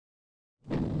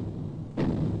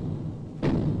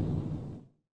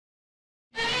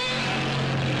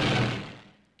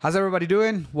How's everybody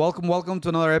doing? Welcome to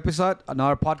another episode,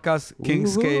 another podcast,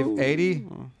 King's Cave 80.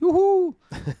 Woohoo!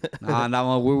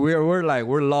 Nah,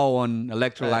 we're low on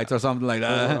electrolytes or something like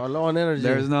that. Low on energy.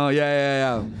 There's no,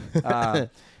 yeah.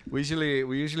 We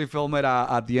usually film it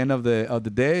at the end of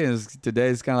the day, and today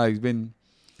it's kind of like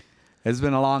it's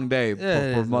been a long day, but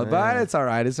it's all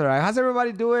right. It's all right. How's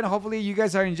everybody doing? Hopefully, you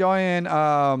guys are enjoying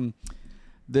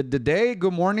the day.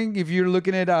 Good morning. If you're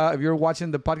looking at if you're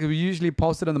watching the podcast, we usually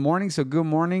post it in the morning. So good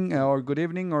morning or good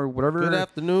evening or whatever. Good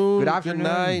afternoon. Good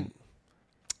night.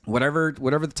 Whatever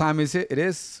the time it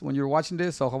is when you're watching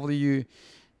this. So hopefully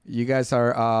you guys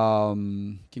are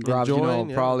can grab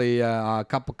probably a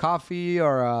cup of coffee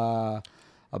or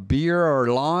a beer or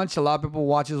lunch. A lot of people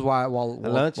watches while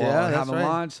having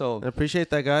lunch. So I appreciate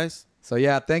that, guys. So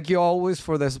yeah, thank you always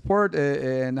for the support.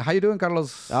 And how you doing,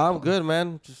 Carlos? I'm good,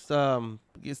 man. Just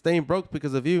staying broke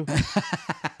because of you.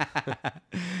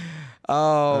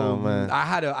 Oh man, I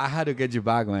had to get you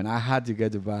back, man. I had to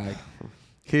get you back.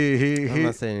 I'm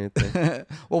not saying anything.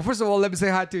 Well, first of all, let me say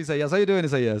hi to Isaias. How you doing,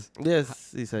 Isaias?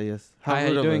 Yes, Isaias. How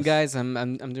you doing, guys?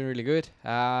 I'm doing really good.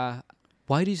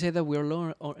 Why do you say that we're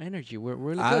low on energy? We're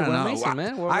really good. We're amazing,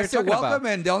 man. I said welcome,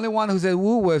 and the only one who said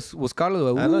woo was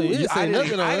Carlos. I know you didn't say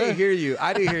nothing. I didn't hear you.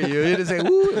 You didn't say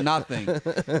woo, nothing.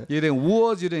 You didn't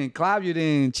woo us. You didn't clap. You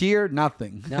didn't cheer.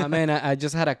 Nothing. No, man. I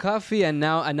just had a coffee, and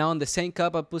now in the same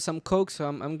cup I put some Coke, so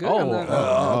I'm good. Man.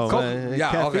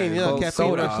 Yeah, caffeine. Okay. Caffeine.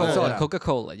 Soda.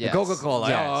 Coca-Cola. Yes. Coca-Cola.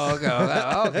 Yes.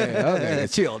 Oh, okay.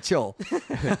 Chill. Chill.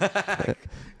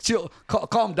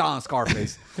 Calm down,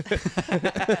 Scarface.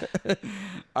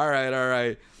 All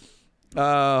right.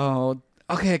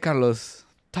 Okay, Carlos,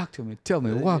 talk to me. Tell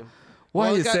me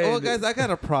why you say? Well, guys, I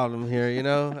got a problem here.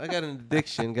 I got an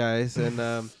addiction, guys, and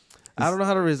I don't know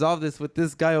how to resolve this with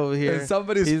this guy over here. And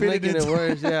somebody's He's making it into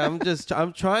worse. Yeah,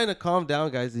 I'm trying to calm down,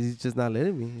 guys. He's just not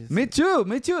letting me. Me too.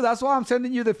 That's why I'm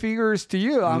sending you the figures to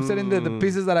you. I'm sending the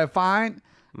pieces that I find.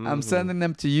 I'm sending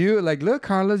them to you. Like, look,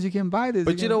 Carlos, you can buy this.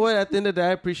 But you know what? At the end of the day,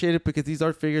 I appreciate it because these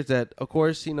are figures that, of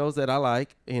course, he knows that I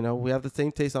like. We have the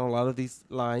same taste on a lot of these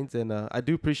lines, and I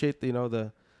do appreciate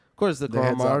the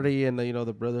camaraderie and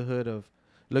the brotherhood of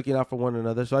looking out for one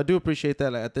another. So I do appreciate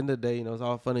that. Like, at the end of the day, it's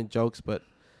all fun and jokes. But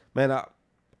man,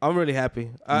 I'm really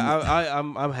happy.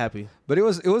 I'm happy. But it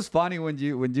was funny when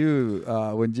you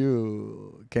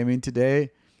came in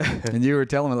today. And you were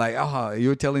telling me you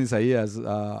were telling Isaias,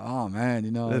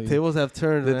 man, the tables have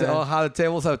turned. How the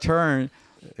tables have turned.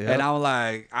 Yep. And I'm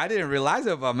like, I didn't realize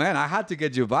it, but man, I had to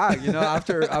get you back.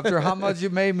 After how much you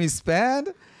made me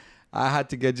spend, I had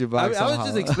to get you back. I was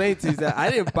just explaining to you that I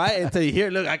didn't buy it until you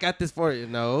hear. Look, I got this for you.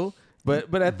 No.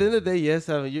 But at the end of the day, yes,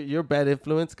 you're bad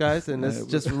influence, guys, and let's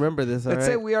just remember this. Let's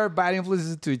say we are bad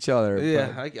influences to each other.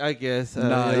 Yeah, I guess.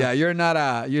 You're not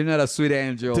a sweet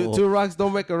angel. Two wrongs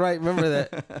don't make a right. Remember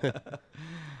that.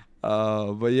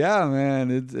 But yeah,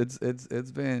 man, it's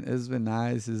been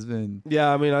nice. It's been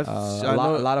a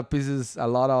lot of pieces, a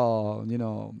lot of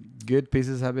good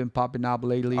pieces have been popping up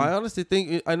lately. I honestly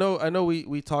think I know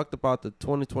we talked about the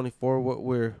 2024 what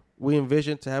we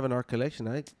envision to have in our collection.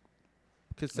 I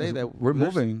could say that we're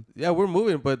moving. Yeah, we're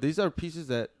moving, but these are pieces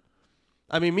that,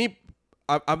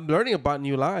 I'm learning about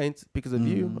new lines because of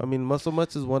you. Muscle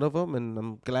Much is one of them, and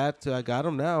I'm glad I got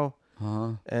them now.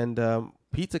 And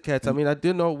Pizza Cats. I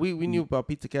didn't know we knew about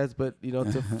Pizza Cats, but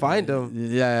to find them,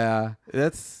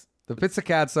 that's the Pizza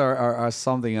Cats are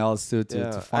something else to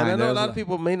find. And I know a lot of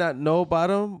people may not know about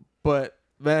them, but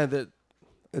man,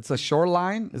 it's a short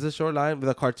line. It's a short line, but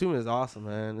the cartoon is awesome,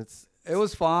 man. It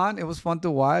was fun. It was fun to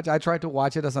watch. I tried to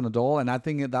watch it as an adult, and I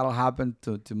think that'll happen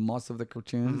to most of the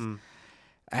cartoons. Mm-hmm.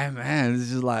 And man,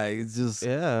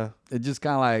 it just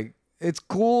kind of like, it's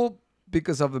cool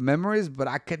because of the memories, but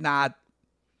I could not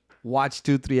watch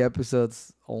 2-3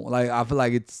 episodes. Like, I feel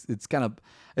like it's kind of,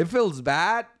 it feels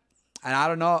bad, and I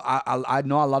don't know. I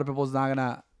know a lot of people's not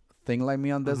gonna think like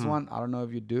me on this one. I don't know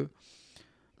if you do,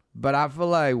 but I feel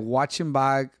like watching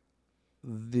back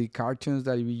the cartoons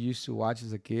that we used to watch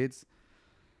as a kids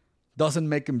doesn't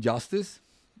make them justice,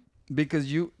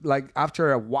 because you, like,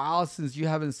 after a while since you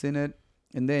haven't seen it,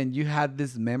 and then you had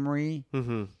this memory,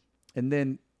 and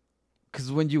then because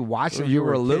when you watched it, you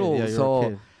were little,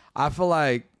 so I feel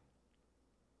like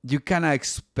you kind of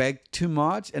expect too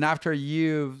much, and after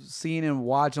you've seen and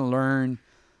watched and learned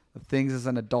things as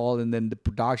an adult, and then the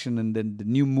production, and then the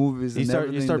new movies, you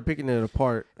start picking it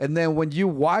apart, and then when you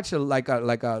watch it like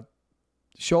a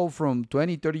show from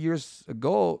 20-30 years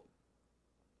ago,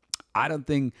 I don't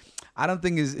think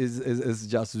is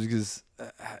justice, because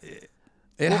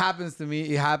it happens to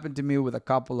me. It happened to me with a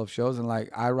couple of shows, and like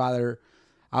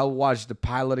I'll watch the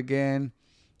pilot again,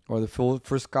 or the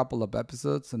first couple of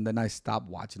episodes, and then I stopped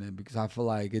watching it because I feel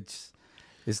like it's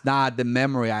not the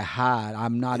memory I had.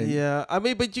 I'm not. Yeah, I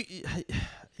mean, but you,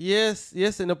 yes,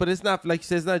 and no, but it's not like you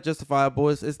said. It's not justifiable.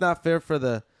 It's not fair for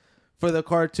the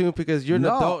cartoon because you're an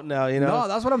adult now. You know. No,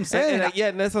 that's what I'm saying.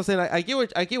 And that's what I'm saying. I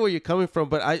get where you're coming from,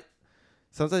 but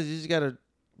sometimes you just gotta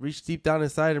reach deep down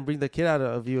inside and bring the kid out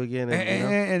of you again.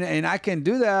 And I can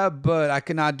do that, but I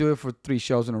cannot do it for 3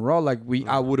 shows in a row like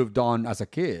I would have done as a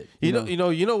kid. You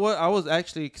know what? I was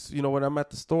actually, when I'm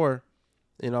at the store,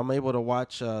 I'm able to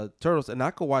watch Turtles, and I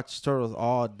could watch Turtles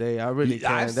all day. I really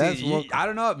can. I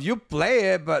don't know if you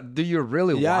play it, but do you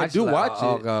really watch it? Yeah, I do watch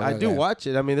it. Okay. I do watch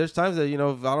it. I mean, there's times that, if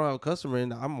I don't have a customer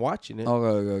in, I'm watching it.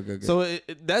 Okay. So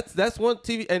that's one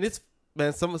TV, and it's,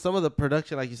 man, some of the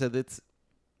production, like you said, it's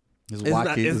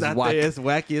wacky. It's not there. It's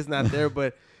wacky. It's not there.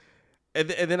 But and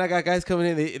then I got guys coming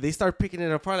in. They start picking it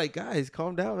apart. Like, guys,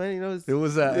 calm down, man. It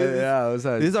was a this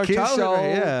is our childhood show.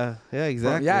 Right? Yeah,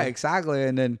 exactly. Yeah, exactly.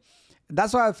 And then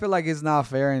that's why I feel like it's not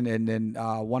fair. And then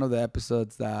one of the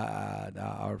episodes that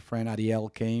our friend Ariel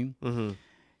came,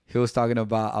 he was talking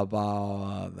about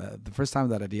the first time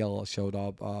that Ariel showed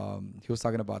up. He was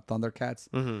talking about Thundercats.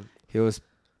 He was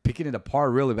picking it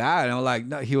apart really bad, and I'm like,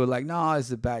 no, he was like, no,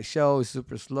 it's a bad show, it's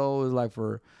super slow, it's like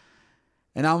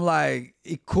and I'm like,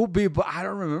 it could be, but I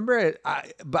don't remember it.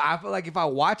 But I feel like if I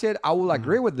watch it, I will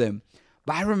agree with them.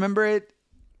 But I remember it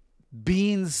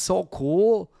being so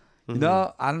cool. You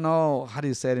know, I don't know how do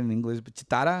you say it in English, but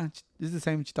Chitara is the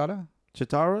same Chitara.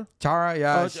 Chitara,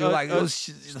 yeah. She was like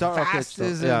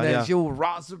fastest, and then she will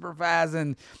run super fast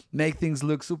and make things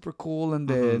look super cool, and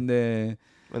then.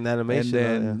 And the animation.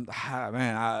 And then,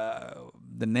 man,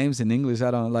 the names in English,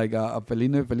 I don't like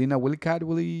Felina, Willy.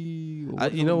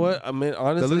 You know what? I mean,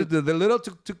 honestly. The little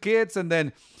two kids, and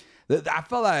then I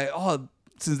felt like,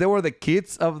 since they were the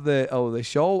kids of the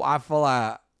show, I felt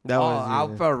like, I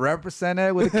felt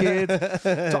represented with the kids.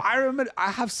 So I remember,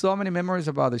 I have so many memories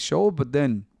about the show, but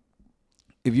then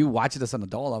if you watch it as an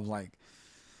adult, I'm like,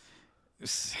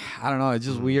 I don't know. It's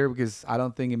just weird because I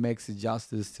don't think it makes it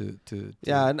justice to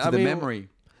the memory.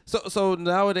 So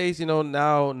nowadays,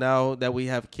 now that we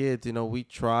have kids, we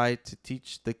try to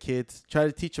teach the kids, try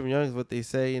to teach them young what they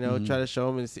say, try to show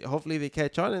them and see. Hopefully they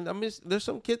catch on. And I mean, there's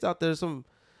some kids out there, some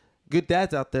good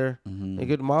dads out there and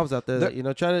good moms out there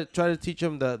that, try to teach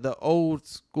them the old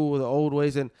school, the old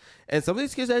ways. And some of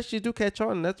these kids actually do catch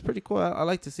on. And that's pretty cool. I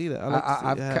like to see that.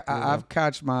 I've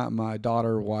catch my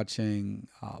daughter watching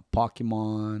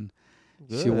Pokemon.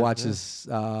 Good, she watches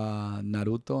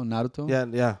Naruto.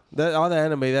 Yeah. All the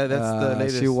anime. That's the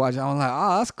latest. She watched. I'm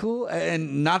like, that's cool,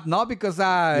 and not because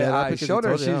I showed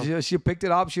her. She picked it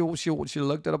up. She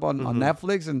looked it up on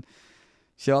Netflix, and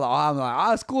she was like, I'm like,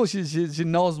 that's cool. She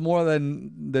knows more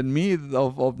than me of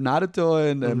Naruto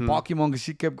and Pokemon because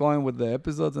she kept going with the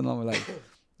episodes, and I'm like,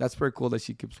 that's pretty cool that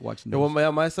she keeps watching. Well,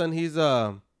 my son, he's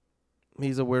a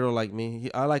weirdo like me.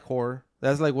 I like horror.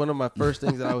 That's like one of my first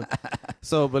things that I would.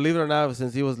 So believe it or not,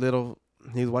 since he was little,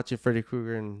 he was watching Freddy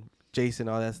Krueger and Jason,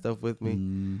 all that stuff with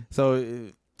me. So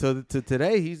to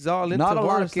today, he's all into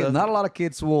horror stuff. Not a lot of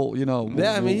kids will,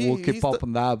 will keep up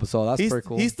on that. So that's pretty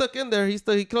cool. He's stuck in there. He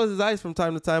closes his eyes from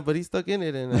time to time, but he's stuck in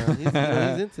it, and he's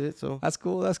into it. So that's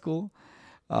cool.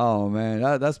 Oh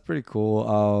man, that's pretty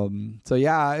cool. So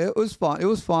yeah, it was fun. It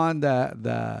was fun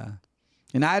that.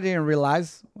 And I didn't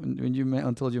realize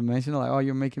until you mentioned, like,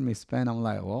 you're making me spend. I'm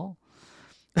like, well,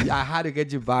 I had to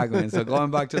get you back, man. So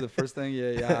going back to the first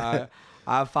thing,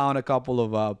 I found a couple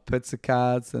of Pizza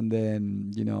Cats, and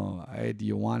then hey, do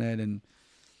you want it? And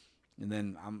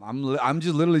then I'm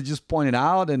just literally just pointing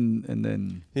out, and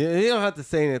then you don't have to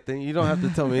say anything. You don't have to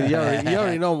tell me. You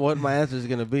already know what my answer is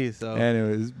gonna be. So,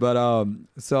 anyways, but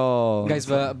so guys,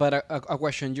 but a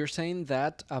question. You're saying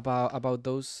that about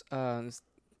those.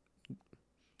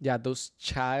 Those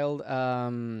child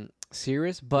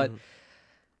series, but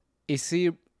is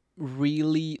it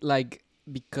really like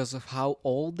because of how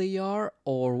old they are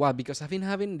or what? Because I've been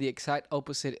having the exact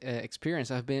opposite experience.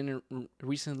 I've been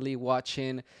recently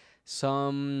watching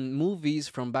some movies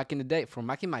from back in the day, from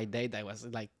back in my day that was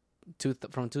like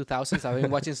from 2000s. I've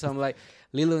been watching some like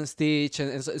Lilo and Stitch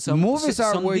and some movies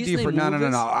are way Disney different.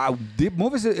 No.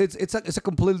 Movies, it's a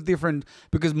completely different,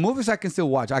 because movies I can still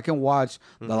watch. I can watch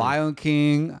The Lion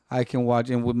King. I can watch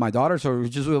it with my daughter, so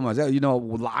just with myself.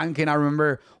 With Lion King, I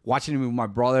remember watching it with my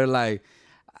brother. Like,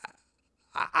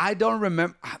 I don't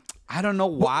remember. I don't know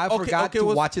why I forgot to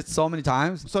watch it so many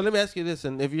times. So let me ask you this: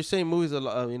 and if you're saying movies,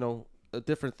 a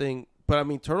different thing, but I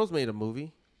mean, Turtles made a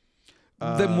movie.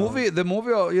 The movie, the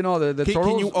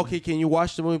Turtles. Can you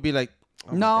watch the movie and be like,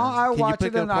 I watched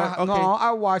it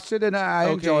and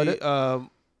I enjoyed it.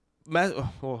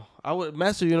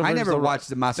 Master Universe. I never watched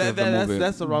the Master of the movie.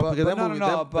 That's the wrong because that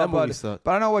movie sucked.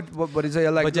 But I know what is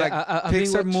it like?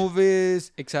 Pixar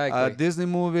movies, exactly. Disney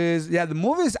movies. Yeah, the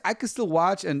movies I can still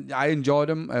watch and I enjoy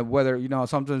them. Whether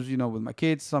sometimes with my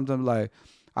kids, sometimes like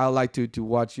I like to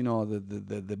watch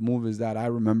the movies that I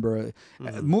remember.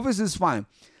 Movies is fine.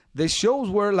 The shows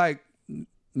were like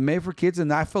made for kids,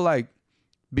 and I feel like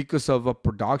because of a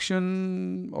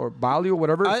production or value or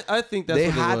whatever, I think that's they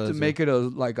what had it was, to make it a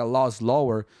lot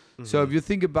slower. So if you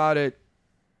think about it,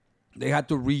 they had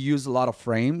to reuse a lot of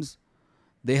frames.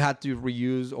 They had to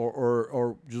reuse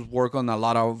or just work on a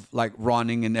lot of like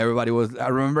running, and everybody was. I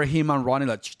remember He-Man running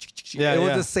like. It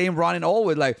was the same running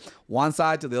always, like one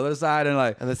side to the other side, and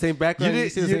like the same background. You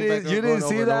didn't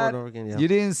see that. You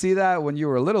didn't see that when you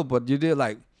were little, but you did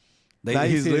like.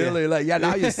 He's literally like,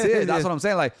 now you see it. That's what I'm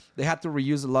saying. Like they had to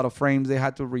reuse a lot of frames. They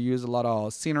had to reuse a lot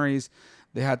of sceneries.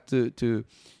 They had to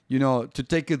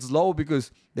take it slow because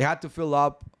they had to fill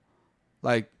up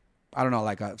like, I don't know,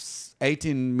 like a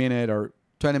 18-minute or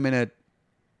 20-minute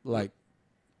like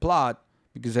plot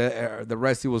because the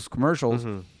rest it was commercials.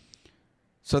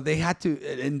 So they had to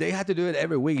do it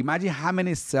every week. Imagine how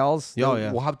many cells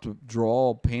we'll have to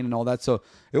draw, paint, and all that. So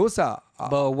it was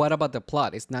But what about the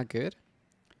plot? It's not good.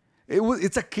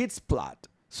 It's a kid's plot.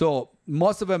 So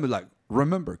most of them are like,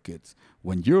 remember, kids,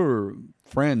 when your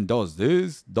friend does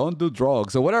this, don't do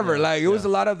drugs or whatever. It was a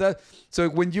lot of that. So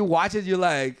when you watch it, you're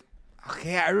like,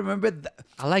 okay, I remember that.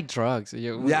 I like drugs. I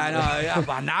know. Yeah,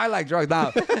 but now I like drugs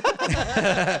now.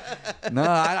 No,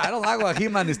 I don't like what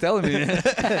He-Man is telling me.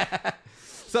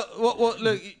 So, well,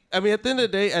 look, I mean, at the end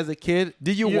of the day, as a kid,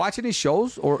 did you watch any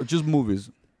shows or just movies?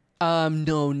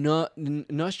 No, not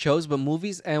shows, but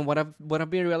movies. And what I've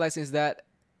been realizing is that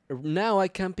now I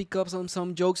can pick up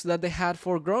some jokes that they had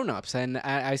for grown-ups, and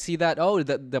I see that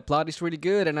the plot is really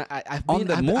good, and I've been on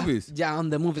the movies. On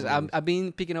the movies. I've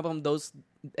been picking up on those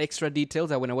extra details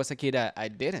that when I was a kid I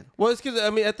didn't. Well, it's because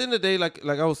I mean, at the end of the day, like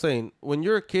I was saying, when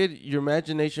you're a kid, your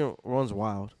imagination runs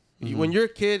wild. When you're a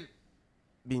kid,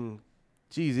 I mean,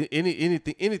 geez,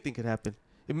 anything could happen.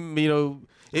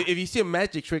 If you see a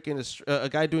magic trick in a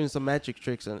guy doing some magic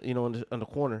tricks, on the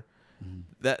corner,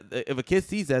 that if a kid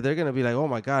sees that, they're gonna be like, "Oh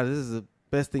my god, this is the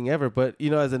best thing ever." But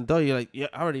as an adult, you're like, "Yeah,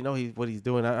 I already know what he's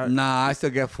doing." I still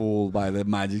get fooled by the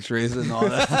magic tricks and all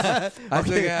that.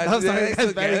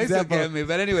 They still get me.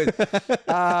 But anyways, it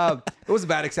was a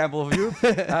bad example of you.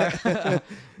 But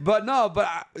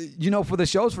for the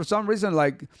shows, for some reason,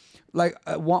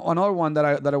 another one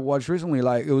that I watched recently,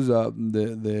 like it was the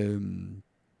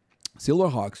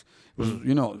Silverhawks.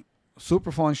 It was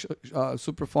super fun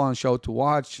show to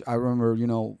watch. I remember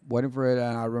waiting for it,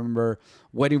 and I remember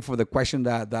waiting for the question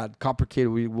that Copper Kid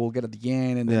we will get at the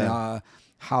end, and then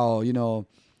how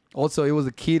also it was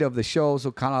the kid of the show,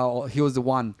 so kind of he was the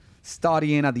one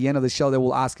studying. At the end of the show, they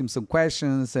will ask him some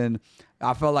questions, and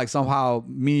I felt like somehow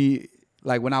me,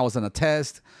 like when I was on a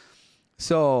test,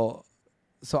 so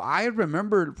I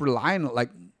remember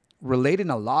relating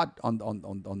a lot on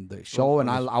the show, and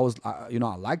I was I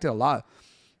liked it a lot.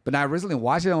 But I recently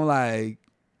watched it, I'm like,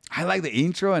 I like the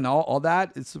intro and all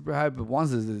that. It's super hype. But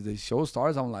once the show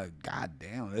starts, I'm like, God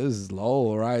damn, this is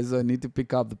low, right? So I need to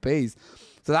pick up the pace.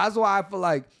 So that's why I feel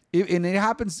like, and it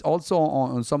happens also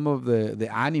on some of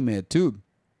the anime too.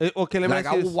 Okay, let me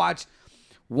I will watch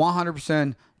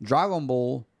 100% Dragon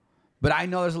Ball, but I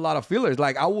know there's a lot of fillers.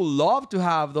 Like I would love to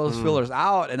have those fillers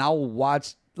out, and I will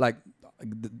watch like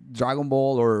Dragon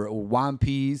Ball or One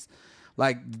Piece.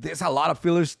 Like there's a lot of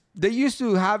fillers. They used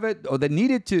to have it, or they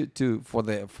needed to keep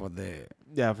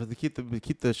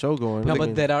the show going. No,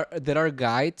 but there are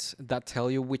guides that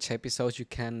tell you which episodes you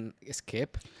can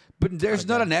skip. But there's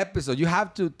not an episode. You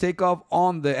have to take off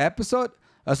on the episode.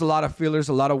 There's a lot of fillers,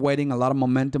 a lot of waiting, a lot of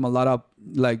momentum, a lot of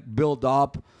like build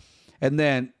up, and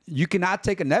then you cannot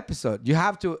take an episode. You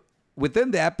have to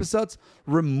within the episodes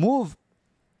remove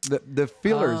the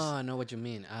fillers. Oh, I know what you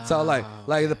mean. So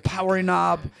the powering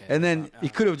up, and then he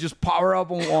could have just power up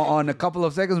on a couple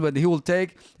of seconds, but he will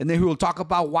take, and then he will talk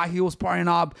about why he was powering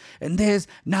up, and this,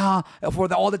 now,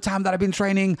 for all the time that I've been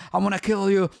training, I'm going to kill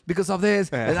you because of this.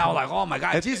 And I was like, oh my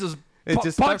God, Jesus,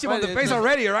 punch him on the face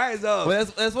already, right? So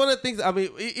that's one of the things, I mean,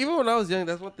 even when I was young,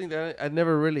 that's one thing that I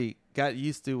never really got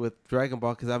used to with Dragon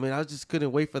Ball, because I mean, I just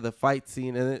couldn't wait for the fight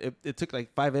scene, and it took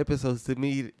like 5 episodes for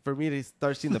me to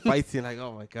start seeing the fight scene. Like,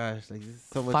 oh my gosh, like this is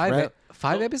so much.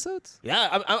 Five episages?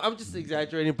 Yeah, I'm just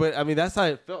exaggerating, but I mean that's how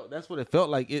it felt. That's what it felt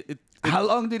like. How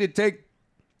long did it take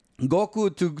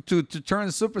Goku to turn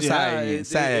Super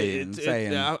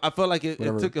Saiyan? I felt like it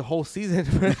took a whole season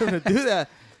for him to do that.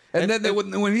 And then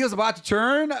when he was about to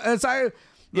turn Saiyan,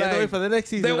 Yeah, like, wait for the next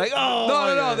season. they, Like, oh,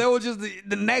 no. They were just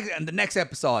the next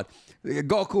episode.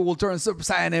 Goku will turn Super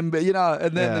Saiyan, and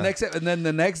then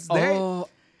the next day,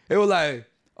 it was like,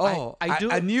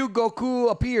 a new Goku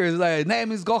appears. Like,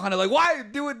 name is Gohan. Like, why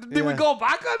did we go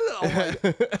back on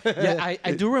it? Yeah,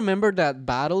 I do remember that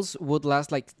battles would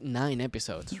last like 9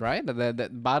 episodes, right?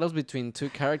 That battles between two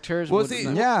characters. Well, see,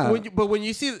 yeah. When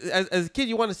you see as a kid,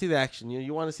 you want to see the action.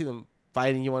 You want to see them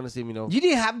fighting. You want to see them. You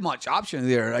didn't have much option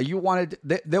there. You wanted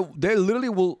they literally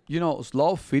will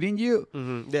slow feeding you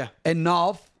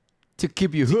enough to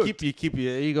keep you hooked. Keep you.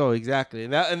 There you go. Exactly.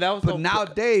 And that was. But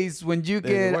nowadays, when you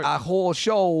get a whole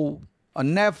show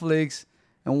on Netflix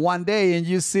in one day and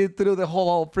you sit through the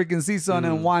whole freaking season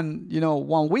in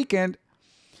one weekend,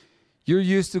 you're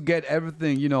used to get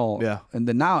everything,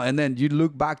 and then you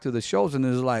look back to the shows and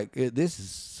it's like this is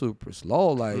super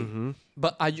slow, like.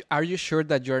 But are you sure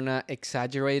that you're not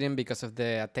exaggerating because of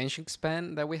the attention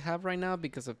span that we have right now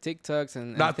because of TikToks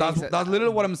and that's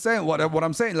literally what I'm saying. What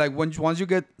I'm saying, like once you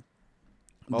get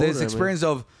this experience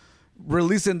of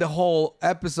releasing the whole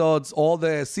episodes, all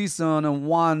the season on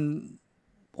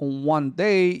one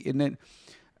day, and then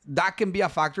that can be a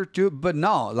factor too. But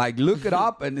no, like look it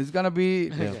up, and it's gonna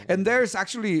be. And there's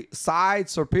actually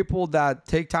sites or people that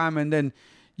take time, and then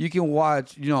you can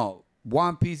watch.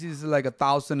 One Piece is like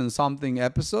 1,000 and something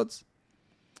episodes,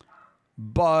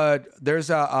 but there's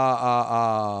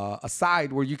a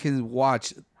site where you can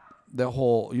watch the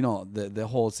whole, the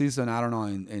whole season, I don't know,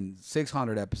 in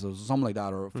 600 episodes or something like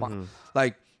that, or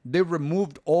like they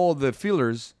removed all the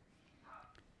fillers,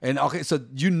 and so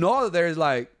there's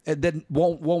like that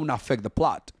won't affect the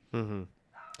plot.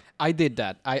 I did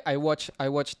that. I watched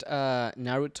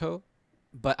Naruto,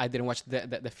 but I didn't watch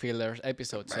the fillers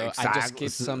episode, so I just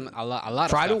skipped a lot.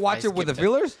 Try to watch it with the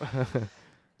fillers.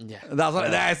 Yeah,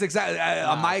 that's exactly.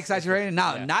 Am I exaggerating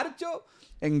now? Naruto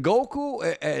and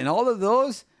Goku and all of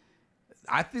those,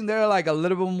 I think they're like a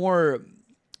little bit more.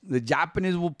 The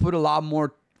Japanese will put a lot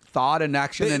more thought and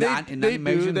action in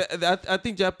animation. I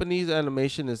think Japanese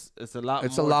animation is a lot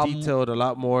more detailed, a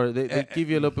lot more. They give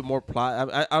you a little bit more plot.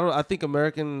 I think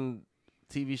American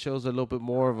TV shows are a little bit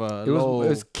more of a. It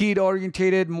was kid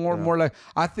orientated, more like.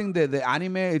 I think that the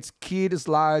anime it's kid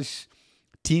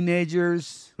 /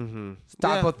 teenagers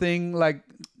type of thing, like.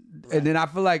 And then I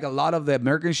feel like a lot of the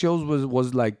American shows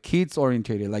was like kids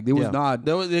orientated. Like there was not.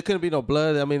 There couldn't be no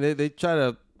blood. I mean, they try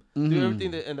to do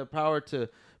everything in the power to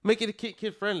make it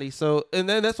kid friendly. So, and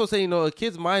then that's what I'm saying. A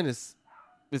kid's mind is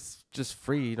just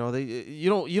free. You're not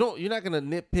gonna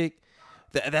nitpick.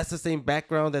 That's the same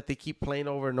background that they keep playing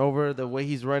over and over. The way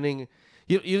he's running.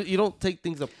 You don't take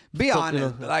things up. Be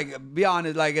honest,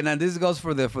 like, and then this goes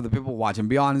for the people watching.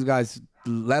 Be honest, guys.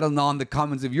 Let us know in the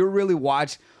comments if you really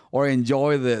watch or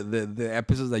enjoy the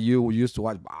episodes that you used to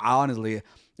watch. Honestly,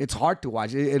 it's hard to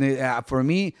watch. And for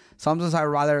me, sometimes I'd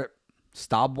rather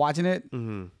stop watching it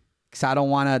because I don't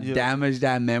want to damage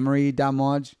that memory that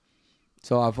much.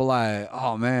 So I feel like,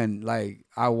 oh man, like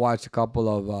I watched a couple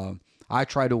of. I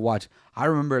tried to watch. I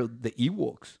remember the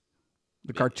Ewoks,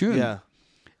 the cartoon. Yeah.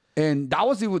 And that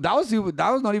was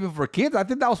not even for kids. I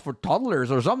think that was for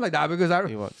toddlers or something like that because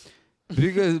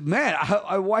man,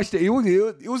 I watched it. It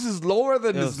was slower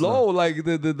than slow. Like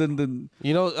the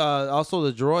also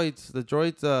the droids, the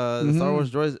Star Wars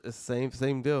droids,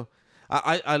 same deal.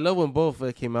 I love when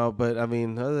both came out, but I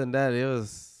mean, other than that, it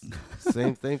was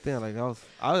same thing. Like I was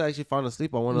actually falling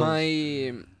asleep on one of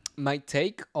those. My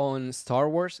take on Star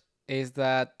Wars is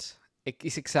that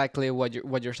it's exactly what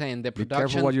you're saying. The production.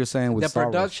 Be careful what you're saying with Star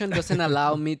Wars. The production doesn't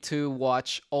allow me to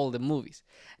watch all the movies.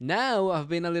 Now I've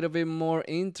been a little bit more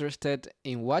interested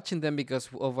in watching them because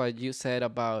of what you said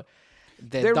about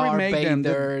the Darth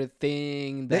Vader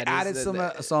thing. They added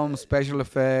some special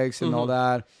effects and all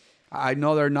that. I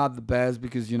know they're not the best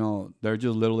because they're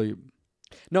just literally.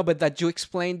 No, but that you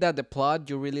explained that the plot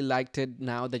you really liked it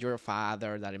now that you're a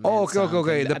father. That it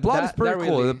okay. The plot is pretty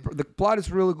cool. The plot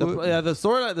is really good. The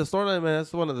storyline, man,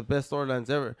 that's one of the best storylines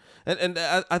ever. And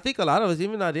I think a lot of us,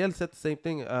 even Ariel, said the same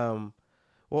thing.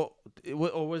 Or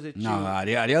was it? No,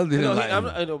 Ariel didn't.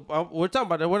 We're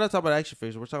talking about. We're not talking about action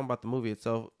figures. We're talking about the movie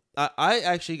itself. I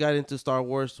actually got into Star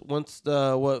Wars once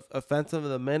Phantom of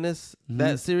the Menace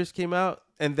that series came out,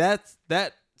 and that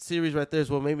series right there is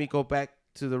what made me go back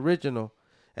to the original.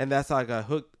 And that's how I got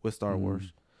hooked with Star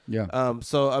Wars. Yeah.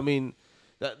 So I mean,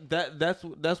 that's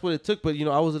what it took. But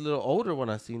I was a little older when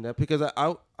I seen that because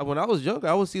I when I was younger,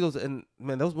 I would see those, and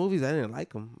man, those movies I didn't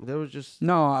like them. They were just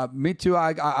me too.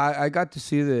 I got to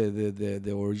see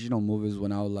the original movies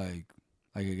when I was like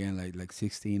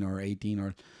 16 or 18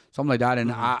 or something like that,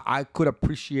 and I could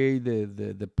appreciate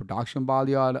the production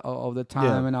value of the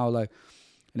time, and I was like.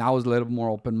 and I was a little more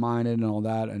open minded and all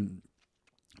that. And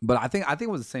but I think it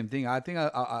was the same thing. I think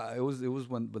it was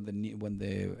when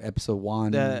the episode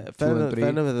 1, 2, and 3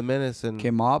 Phantom of the Menace and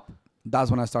came up.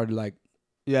 That's when I started like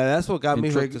that's what got me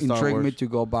hooked to Star intrigued Wars. me to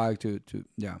go back to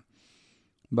yeah.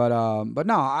 But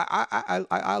no,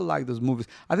 I like those movies.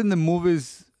 I think the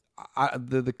movies,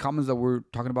 the comments that we're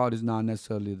talking about is not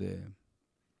necessarily the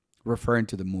referring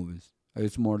to the movies.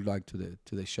 It's more like to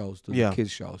the shows, to the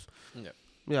kids shows.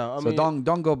 Yeah, I so mean,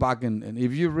 don't go back and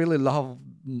if you really love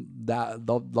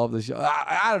love the show,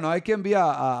 I don't know. It can be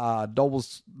a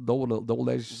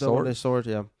double-edged sword.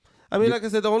 Yeah. I mean, like I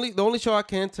said, the only show I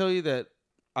can tell you that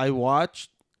I watched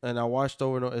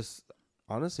over and over is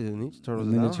honestly the Ninja Turtles.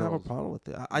 And I don't have a problem with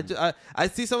it. I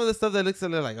see some of the stuff that looks a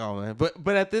little like, oh man,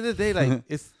 but at the end of the day, like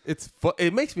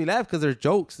it makes me laugh because they're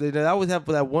jokes. They always have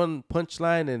that one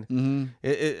punchline, and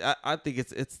I think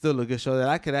it's still a good show that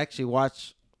I could actually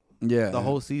watch. Yeah, the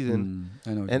whole season,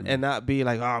 I know, and not be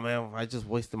like, oh man, I just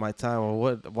wasted my time, or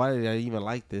what? Why did I even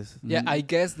like this? Yeah, I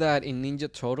guess that in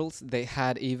Ninja Turtles they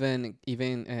had even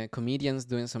comedians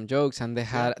doing some jokes, and they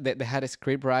had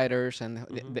script writers, and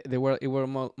they were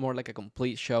more like a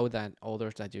complete show than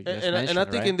others that you just mentioned. And I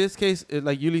think in this case,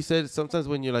 like Yuli said, sometimes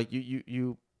when you're like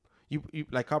you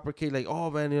like Copper Kid, like, oh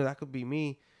man, that could be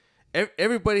me.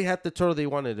 Everybody had the turtle they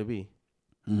wanted to be.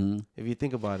 Mm-hmm. If you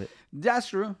think about it, that's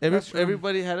true.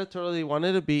 Everybody had a turtle they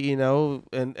wanted to be,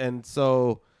 and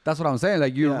so that's what I'm saying.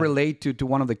 Like you relate to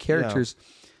one of the characters. Yeah.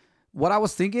 What I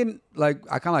was thinking, like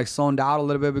I kind of like zoned out a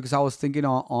little bit because I was thinking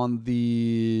on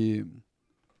the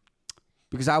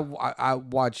because I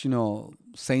watch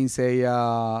Saint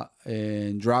Seiya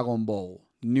and Dragon Ball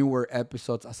newer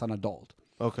episodes as an adult.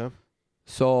 Okay.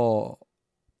 So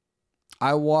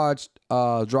I watched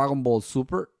Dragon Ball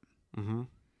Super. Mm-hmm.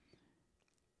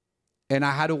 And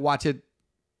I had to watch it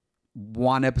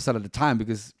one episode at a time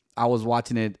because I was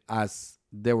watching it as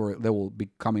they will be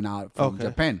coming out from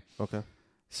Japan. Okay.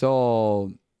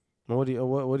 So,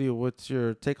 what's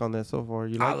your take on that so far?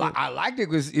 You like it? I liked it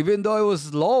because even though it was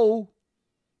slow,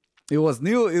 it was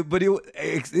new. But it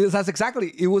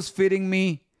was fitting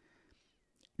me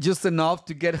just enough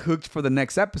to get hooked for the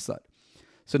next episode.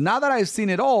 So now that I've seen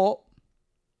it all,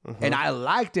 and I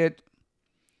liked it.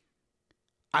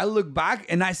 I look back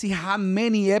and I see how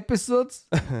many episodes.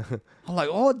 I'm like,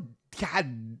 oh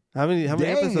God. How many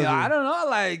episodes? I don't know,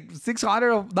 like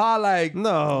 600. Not like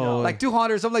like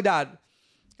 200, something like that.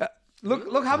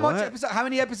 Look how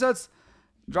many episodes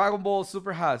Dragon Ball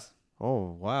Super has.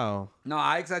 Oh wow. No,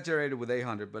 I exaggerated with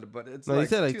 800, but it's no, like you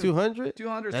said like 200.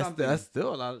 200 something. That's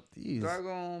still a lot of these.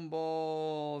 Dragon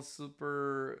Ball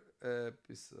Super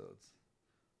episodes.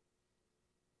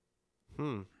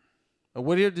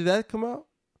 What year did that come out?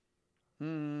 I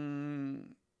don't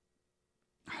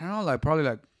know, like probably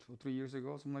like 2-3 years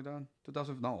ago, something like that.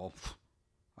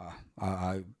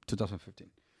 2015.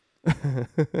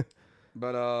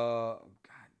 But god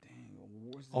dang,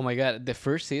 oh my god, the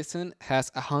first season has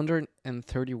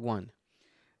 131.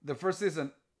 The first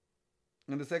season,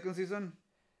 and the second season.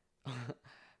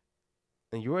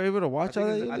 And you were able to watch all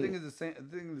that? I think it's the same.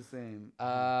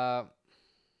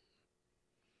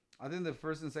 I think the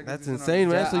first and second. That's insane,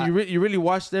 man. So you really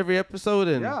watched every episode,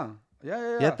 and yeah.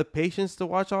 You had the patience to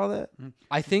watch all that.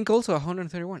 I think also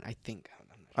 131. I think.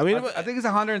 I think it's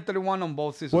 131 on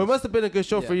both seasons. Well, it must have been a good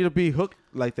show for you to be hooked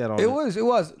like that on it. It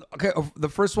was. Okay, the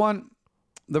first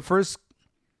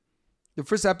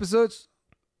episodes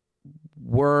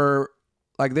were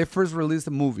like they first released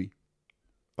the movie.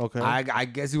 Okay. I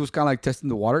guess he was kind of like testing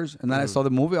the waters, and then I saw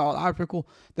the movie. Oh, pretty cool.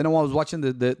 Then when I was watching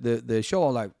the show, I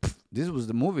was like, this was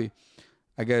the movie.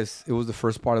 I guess it was the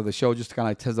first part of the show, just to kind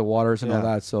of like test the waters and all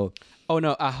that. So. Oh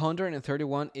no,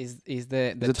 131 is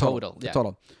the total. The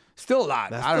total. Still a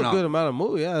lot. That's I don't know. Still a good amount of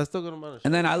movie. Yeah, that's still a good amount of.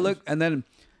 And then I look, and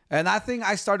I think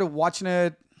I started watching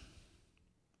it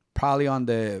probably on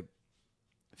the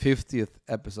 50th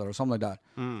episode or something like that.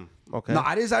 Okay. No,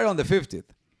 I didn't start on the 50th.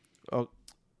 Oh.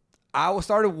 I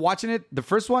started watching it, the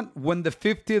first one, when the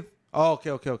 50th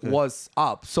okay. was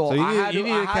up. So you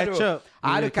need to catch up.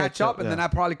 I had to catch up, and then I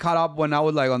probably caught up when I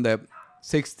was like on the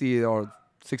 60 or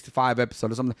 65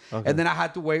 episode or something. Okay. And then I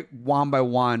had to wait one by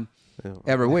one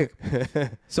every week.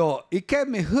 So it kept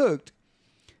me hooked.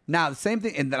 Now the same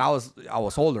thing, and then I was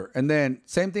older, and then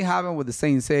same thing happened with the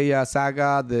Saint Seiya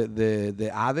saga, the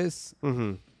Hades,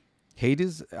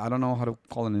 Hades. I don't know how to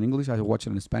call it in English. I watch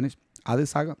it in Spanish. Hades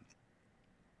saga.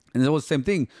 And it was the same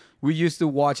thing. We used to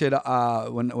watch it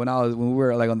when we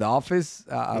were like on the office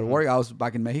at work. I was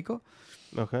back in Mexico.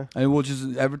 Okay. And we'll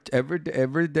just every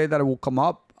day that it will come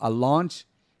up at lunch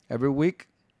every week,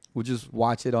 we'll just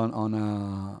watch it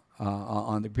on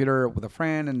on the computer with a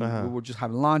friend, and we were just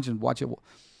having lunch and watch it.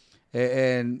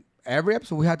 And every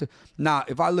episode we had to. Now,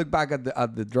 if I look back at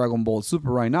the Dragon Ball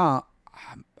Super right now,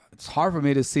 it's hard for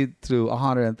me to see through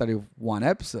 131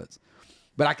 episodes.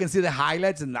 But I can see the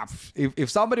highlights, and if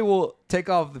somebody will take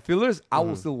off the fillers, I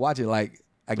will still watch it. Like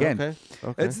again,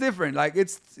 okay. It's different. Like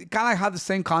it kind of have the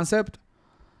same concept,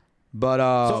 but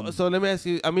so let me ask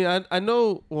you. I mean, I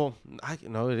know. Well, I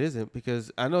know it isn't,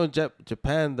 because I know in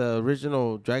Japan the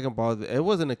original Dragon Ball, it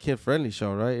wasn't a kid friendly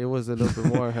show, right? It was a little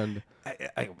bit more.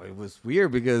 It was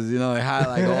weird because it had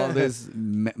like all this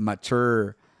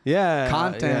mature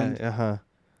content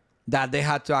that they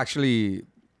had to actually.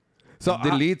 So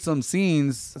delete some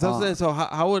scenes. So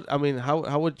how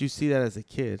would you see that as a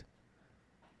kid?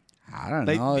 I don't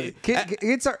know.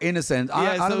 Kids are innocent.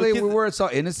 Honestly, we were so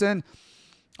innocent.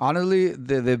 Honestly,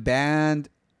 the banned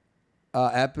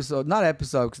episode, not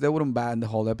episode, because they wouldn't ban the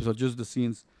whole episode, just the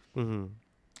scenes. Mm-hmm.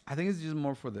 I think it's just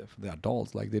more for the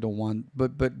adults. Like they don't want,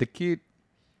 but the kid,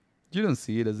 you don't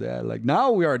see it as that. Like now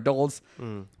we are adults,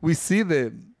 we see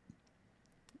the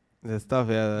stuff,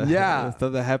 the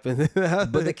stuff that happens.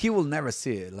 But the kid will never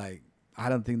see it. Like I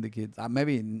don't think the kids.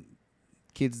 Maybe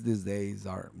kids these days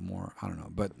are more. I don't know,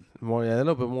 but more, a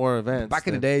little bit more advanced. Back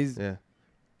in the days, and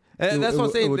that's what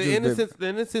I'm saying. The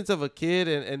innocence of a kid,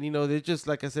 and they just,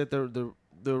 like I said,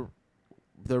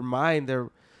 their mind, their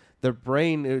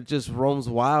brain, it just roams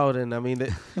wild. And I mean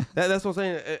that's what I'm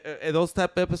saying. Those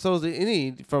type of episodes,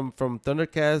 any from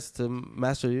Thundercats to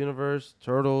Master of the Universe,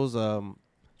 Turtles,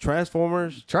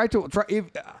 Transformers. Try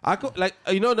if I could, like,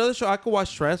 another show I could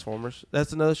watch, Transformers.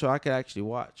 That's another show I could actually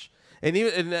watch. And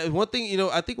even one thing,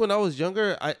 I think when I was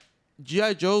younger,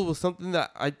 G.I. Joe was something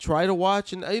that I tried to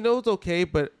watch, and it's okay,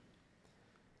 but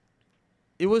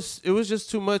it was just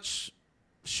too much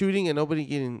shooting and nobody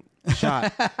getting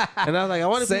shot. And I was like, I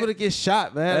wanted people to get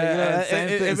shot, man.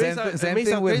 Same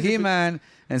thing with He-Man.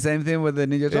 And same thing with the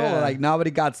Ninja Turtle. Like nobody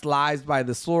got sliced by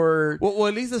the sword. Well,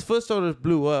 at least his foot soldiers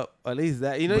blew up. At least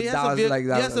that. He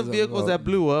had some vehicles that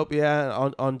blew up,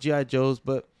 on G.I. Joes.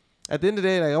 But at the end of the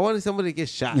day, like I wanted somebody to get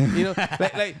shot.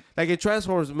 like in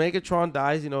Transformers, Megatron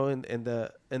dies. In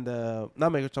the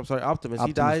not Megatron, sorry, Optimus.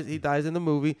 He dies in the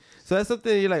movie. So that's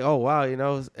something you're like, oh wow,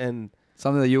 and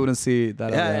something that you wouldn't see.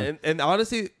 And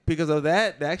honestly, because of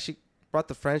that, they actually brought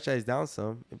the franchise down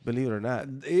some, believe it or not.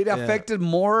 It affected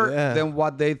more than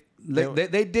what they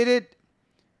did it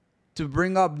to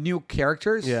bring up new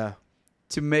characters. Yeah.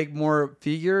 To make more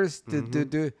figures to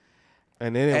do.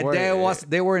 And then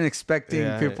they weren't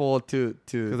expecting people to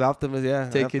because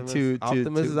Optimus, take it to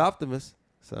Optimus is Optimus.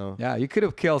 So you could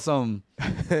have killed some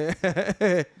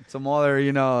other,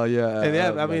 and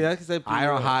I mean, like I said,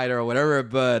 Ironhide or whatever,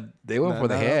 but they went for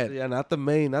the head. Yeah, not the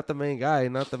main guy,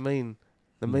 not the main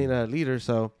leader.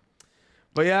 So,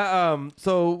 but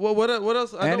so what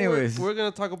else? Anyways, we're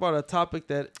gonna talk about a topic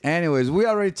that. Anyways, we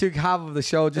already took half of the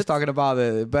show just talking about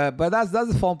it, but that's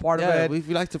the fun part of it. We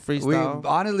like to freestyle.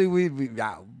 Honestly, we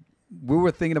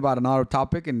were thinking about another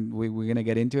topic, and we're gonna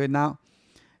get into it now.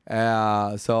 But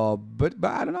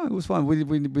I don't know. It was fun. We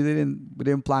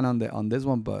didn't plan on this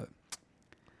one, but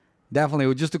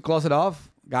definitely just to close it off,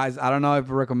 guys. I don't know if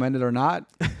we recommend it or not.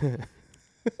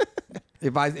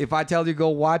 If I tell you go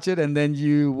watch it, and then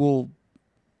it will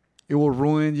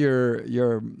ruin your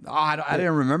I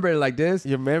didn't remember it like this.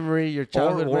 Your memory, your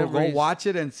childhood memories. Go watch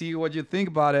it and see what you think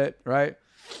about it, right?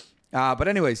 But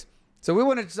anyways, so we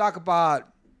wanted to talk about.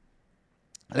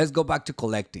 Let's go back to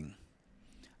collecting.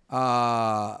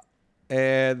 And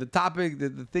the topic,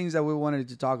 the things that we wanted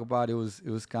to talk about, it was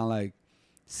kind of like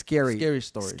scary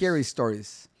stories. Scary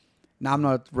stories. Now I'm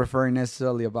not referring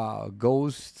necessarily about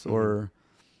ghosts or.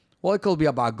 Well, it could be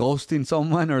about ghosting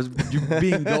someone or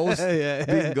being ghost,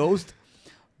 being ghost,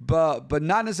 but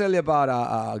not necessarily about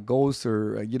a ghost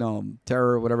or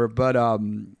terror or whatever. But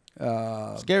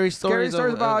scary stories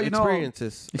about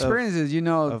experiences,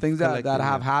 things that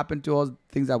have happened to us,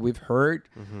 things that we've heard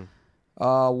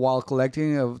while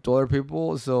collecting to other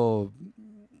people. So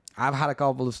I've had a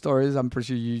couple of stories. I'm pretty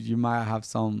sure you might have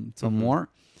some more.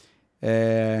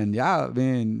 And I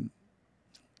mean.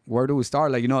 Where do we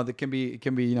start? Like, it can be,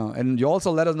 and you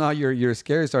also let us know your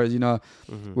scary stories. We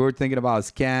were thinking about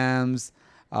scams.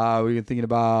 We were thinking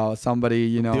about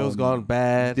somebody, deals gone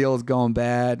bad.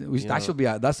 That should be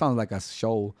that sounds like a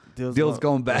show. Deals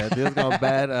gone bad. Deals gone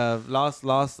bad. Lost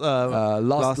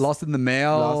in the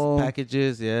mail. Lost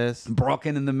packages. Yes.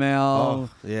 Broken in the mail. Oh,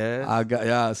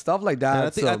 yes. Stuff like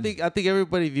that. I think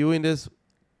everybody viewing this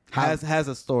has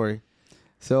a story.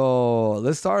 So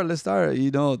let's start.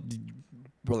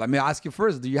 Well, let me ask you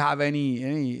first. Do you have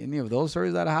any of those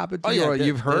stories that happened to you, or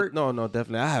you've heard? No,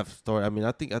 definitely. I have a story. I mean,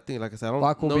 I think, like I said, I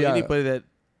What don't could know be anybody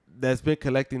that's been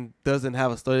collecting doesn't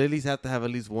have a story. They at least have to have at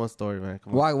least one story, man.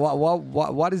 Come on.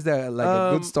 What is that, like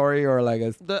a good story or like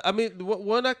a? I mean,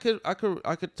 one I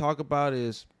could talk about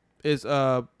is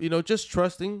you know, just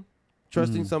trusting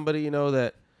somebody, you know,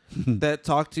 that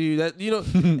talk to you, that, you know,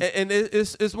 and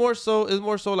it's more so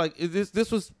like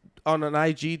this was on an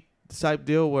IG type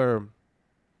deal where,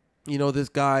 you know, this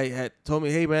guy had told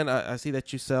me, hey man, I see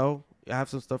that you sell. I have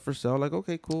some stuff for sale. Like,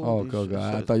 okay, cool. Oh, God.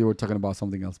 I thought you were talking about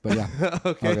something else, but yeah.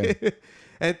 Okay.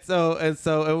 and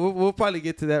we'll probably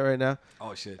get to that right now.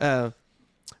 Oh shit.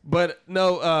 But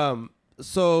no.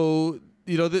 So,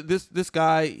 you know, this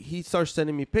guy, he starts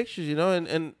sending me pictures, you know,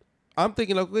 and I'm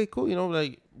thinking, like, okay, cool, you know,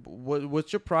 like,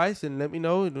 what's your price, and let me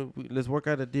know, and let's work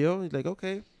out a deal. He's like,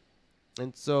 okay.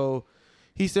 And so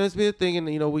he sends me the thing,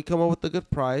 and, you know, we come up with a good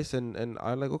price, and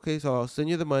I'm like, okay, so I'll send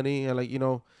you the money, and, like, you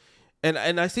know, and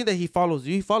I see that he follows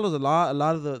you. He follows a lot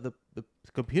of the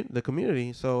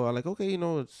community. So I'm like, okay, you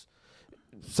know, it's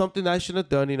something I shouldn't have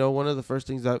done. You know, one of the first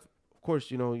things that, of course,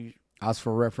 you know, you ask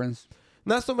for reference.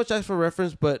 Not so much ask for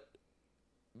reference, but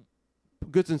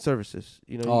goods and services.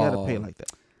 You know, you gotta pay like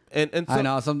that. And so, I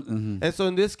know some. And so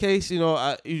in this case, you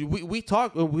know, we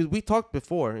talked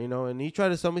before, you know, and he tried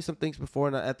to sell me some things before,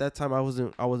 and at that time I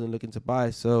wasn't looking to buy.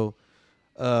 So,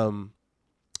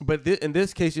 but in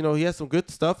this case, you know, he has some good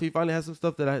stuff. He finally has some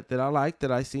stuff that I like,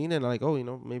 that I seen, and I'm like, oh, you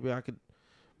know, maybe I could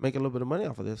make a little bit of money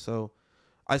off of this. So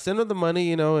I sent him the money,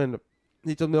 you know, and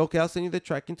he told me, okay, I'll send you the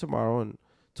tracking tomorrow. And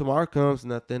tomorrow comes,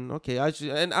 nothing. Okay,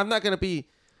 and I'm not gonna be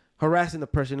harassing the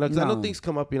person. Like, I know things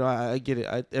come up, you know. I get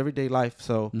it. Everyday life.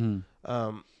 So,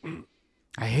 I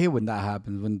hate when that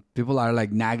happens, when people are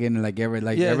like nagging, like every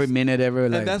minute,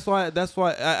 and that's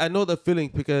why I know the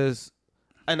feeling, because.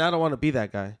 And I don't want to be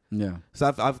that guy. Yeah. So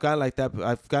I've gotten like that.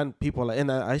 I've gotten people like,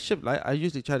 and I ship. I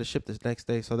usually try to ship this next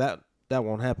day, so that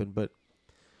won't happen. But,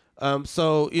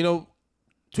 so, you know,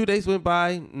 2 days went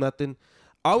by, nothing.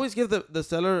 I always give the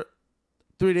seller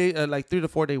 3 days, like 3 to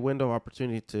 4 day window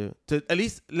opportunity to at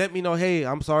least let me know, hey,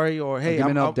 I'm sorry, or hey, give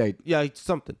me an update. Yeah,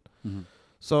 something. Mm-hmm.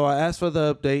 So I asked for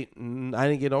the update, and I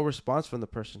didn't get no response from the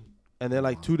person. And then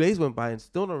like 2 days went by and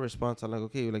still no response. I'm like,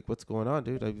 okay, like, what's going on,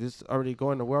 dude? Like, we're already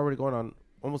going on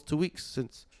almost 2 weeks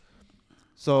since.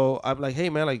 So I'm like, hey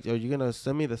man, like, are you gonna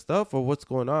send me the stuff, or what's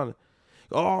going on?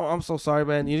 Oh, I'm so sorry,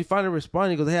 man. You finally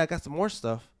respond. He goes, hey, I got some more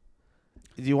stuff.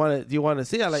 Do you want to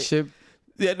see? I like, ship.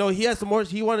 Yeah, no, he has some more.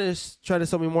 He wanted to try to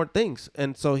sell me more things,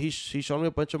 and so he showed me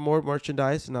a bunch of more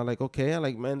merchandise, and I'm like, okay. I'm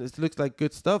like, man, this looks like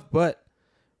good stuff, but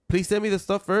please send me the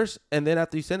stuff first, and then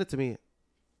after you send it to me,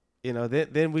 you know,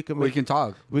 then we can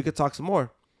talk. We could talk some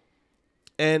more.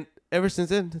 And ever since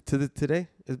then to today,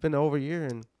 it's been over a year,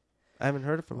 and I haven't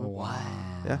heard from him. Wow.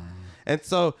 Yeah. And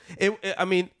so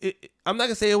I'm not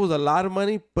gonna say it was a lot of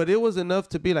money, but it was enough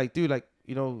to be like, dude, like,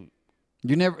 you know,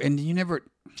 you never.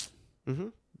 Mm-hmm.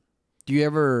 Do you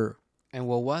ever? And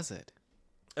what was it?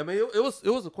 I mean, it was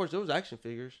of course, it was action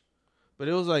figures, but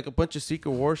it was like a bunch of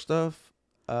Secret War stuff.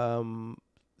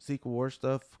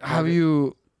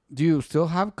 Do you still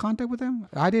have contact with them?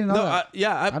 I didn't know that.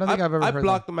 I don't think I've ever heard I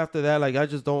blocked them after that. Like, I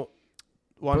just don't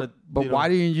want to. But why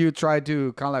didn't you try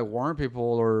to kind of like warn people?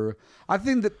 Or I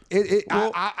think that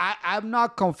I'm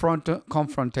not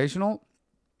confrontational,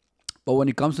 but when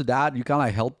it comes to that, you kind of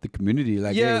like help the community.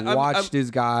 Like, hey, watch this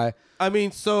guy. I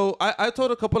mean, so I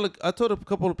told a couple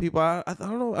of people. I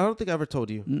don't know. I don't think I ever told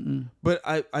you. Mm-mm. But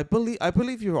I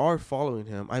believe you are following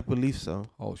him. I believe so.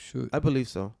 Oh shoot. I believe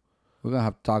so. We're gonna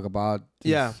have to talk about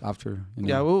this after. You know.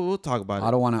 Yeah, we'll talk about it. I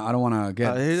don't wanna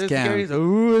get scammed. It's a scary story.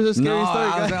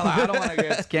 I don't wanna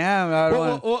get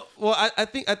scammed. Well, I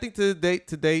think to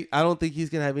date, I don't think he's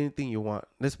gonna have anything you want.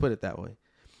 Let's put it that way.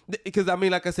 Because I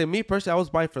mean, like I said, me personally, I was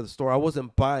buying for the store. I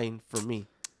wasn't buying for me.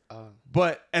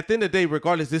 But at the end of the day,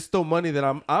 regardless, it's still money that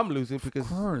I'm losing, because.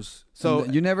 Of course. So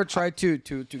you never tried to.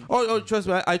 Oh, trust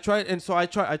me, I tried, and so I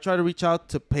try to reach out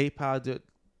to PayPal.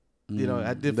 You know,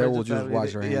 at different. They will just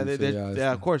wash their hands.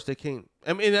 Yeah, of course they can't.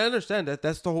 I mean, I understand that.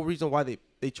 That's the whole reason why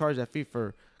they charge that fee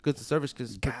for goods and service,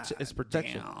 because it's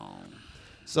protection. Damn.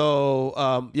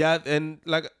 So yeah, and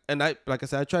I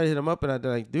said, I tried to hit him up, and I'm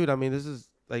like, dude, I mean, this is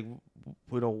like,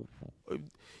 you know,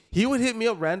 he would hit me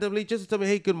up randomly just to tell me,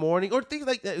 hey, good morning, or things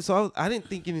like that. So I didn't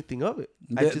think anything of it.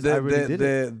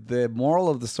 The moral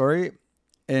of the story,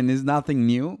 and it's nothing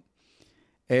new.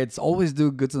 It's always do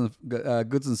goods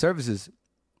and services.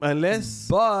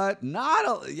 But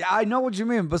not. Yeah, I know what you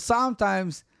mean. But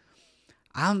sometimes,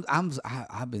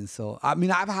 I've been so. I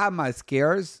mean, I've had my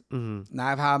scares. Mm-hmm. And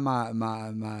I've had my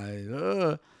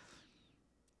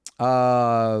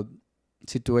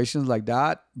situations like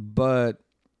that, but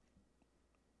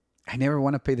I never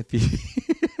want to pay the fee.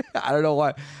 I don't know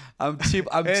why. I'm cheap.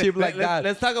 I'm cheap like that.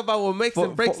 Let's talk about what makes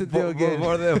and breaks the deal again.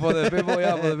 For the people,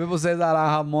 for the people say that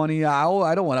I have money. I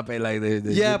don't want to pay like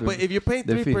the but if you're paying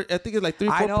 3%, I think it's like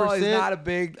 3-4%. I know it's not a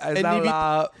big, it's not a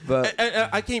lot, but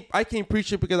I can't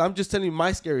preach it because I'm just telling you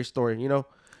my scary story. You know,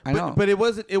 I know. But it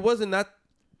wasn't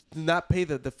not pay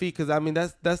the fee, because I mean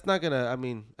that's not gonna, I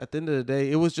mean, at the end of the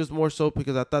day it was just more so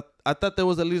because I thought there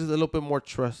was at least a little bit more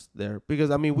trust there,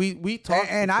 because I mean we talked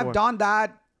and I've done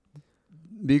that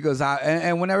because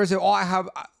and whenever I say, oh, I have,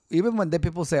 even when the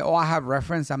people say, oh, I have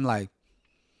reference, I'm like,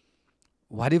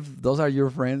 what if those are your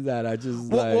friends that I just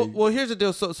well here's the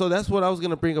deal, so that's what I was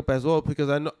gonna bring up as well, because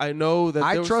I know that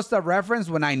I trust the reference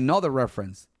when I know the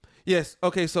reference. Yes.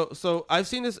 Okay. So I've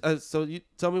seen this. So you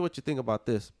tell me what you think about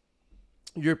this.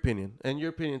 Your opinion, and your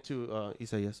opinion too,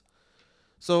 Isaias.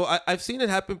 So I've seen it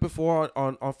happen before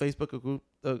on Facebook, a group,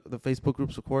 the Facebook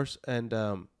groups, of course, and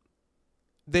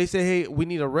they say, hey, we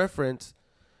need a reference,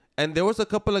 and there was a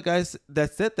couple of guys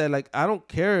that said that, like, I don't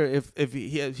care if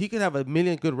he could have a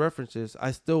million good references,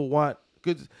 I still want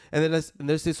good, and then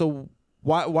they say, so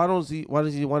why does he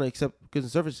want to accept goods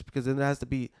and services? Because then there has to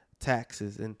be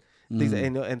taxes and things,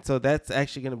 and so that's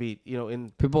actually going to be,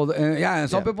 in people, and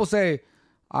some people say,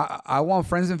 I want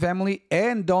friends and family,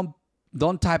 and don't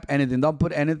type anything, don't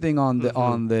put anything on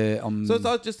the So it's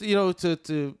all just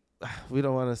to we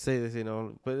don't want to say this,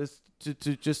 but it's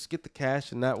to just get the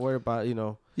cash and not worry about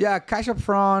Yeah, cash up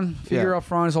front, figure up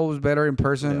front is always better in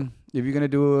person. Yeah. If you're gonna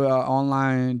do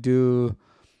online, do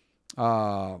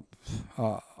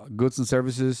goods and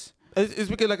services. It's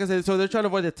because, like I said, so they're trying to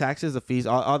avoid the taxes, the fees,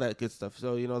 all that good stuff.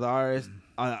 So the IRS,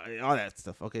 all that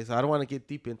stuff. Okay, so I don't want to get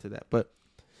deep into that, but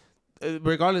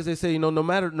regardless, they say no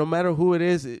matter who it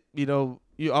is,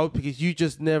 because you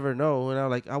just never know. And I'm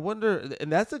like, I wonder,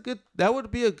 and that would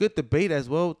be a good debate as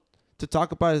well to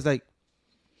talk about. Is like,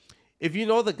 if you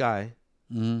know the guy,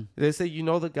 they say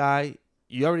the guy,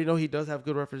 you already know he does have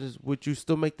good references. Would you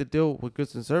still make the deal with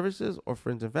goods and services or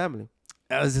friends and family?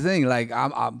 That's the thing. Like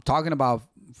I'm talking about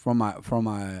from my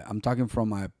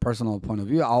personal point of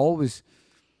view. I always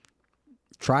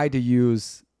try to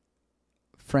use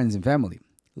friends and family.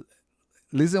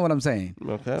 Listen to what I'm saying.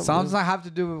 Okay. Sometimes I have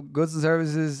to do goods and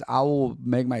services. I will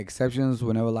make my exceptions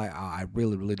whenever, like, I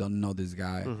really, really don't know this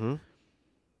guy. Mm-hmm.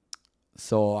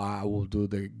 So I will do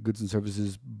the goods and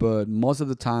services. But most of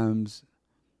the times,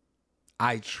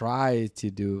 I try to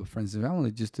do friends and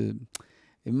family just to.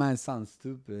 It might sound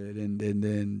stupid, and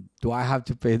then do I have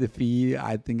to pay the fee?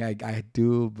 I think I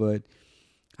do, but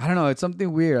I don't know. It's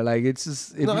something weird. Like, it's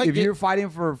just if you're fighting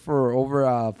for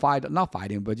over not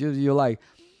fighting, but you're like.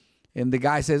 And the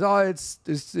guy says, "Oh, it's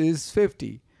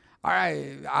 50. All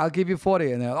right, I'll give you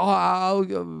 40." And then, "Oh,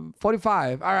 I'll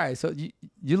 45. All right." So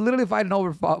you literally fighting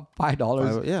over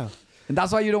 $5. Yeah. And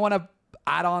that's why you don't want to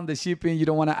add on the shipping. You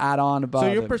don't want to add on about.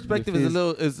 So your perspective is a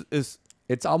little is.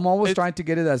 It's I'm always trying to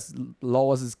get it as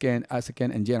low as I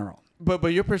can in general. But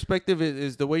your perspective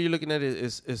is the way you're looking at it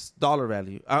is dollar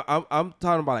value. I'm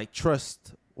talking about like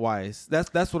trust. Wise.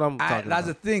 That's what I'm talking about. That's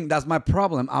the thing. That's my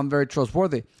problem. I'm very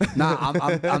trustworthy. Now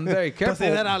I'm very careful. Don't say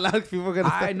that out loud. People are gonna.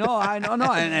 I know.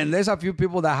 And there's a few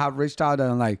people that have reached out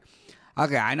and I'm like,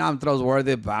 okay, I know I'm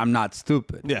trustworthy, but I'm not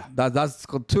stupid. Yeah. That's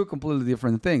two completely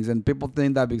different things. And people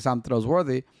think that because I'm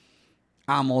trustworthy,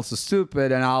 I'm also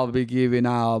stupid and I'll be giving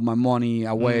out my money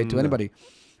away to anybody,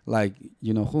 like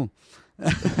you know who.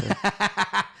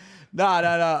 No.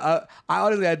 I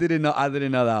honestly I didn't know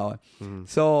that one.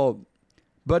 So.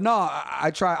 But no, I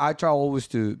try always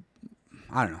to,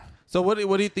 I don't know. So what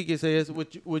do you think it says?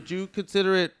 Would you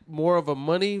consider it more of a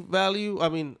money value? I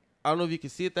mean, I don't know if you can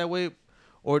see it that way,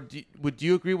 or would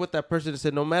you agree with that person that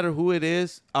said no matter who it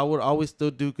is, I would always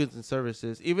still do goods and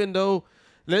services, even though,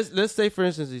 let's say for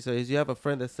instance, he says you have a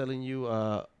friend that's selling you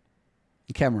a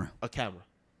camera,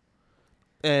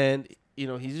 and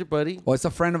he's your buddy. Well, it's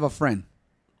a friend of a friend.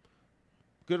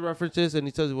 Good references, and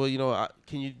he tells you, well,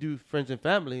 can you do friends and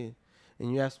family?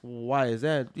 And you ask, well, why is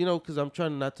that? Because I'm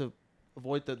trying not to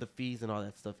avoid the fees and all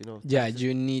that stuff. Yeah,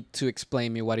 you need to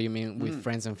explain me what do you mean with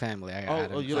friends and family.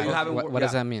 What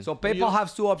does that mean? So PayPal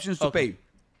has two options to pay.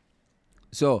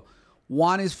 So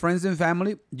one is friends and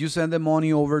family. You send the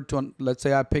money over to, let's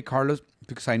say I pay Carlos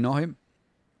because I know him.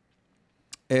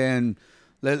 And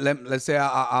let's say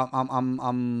I'm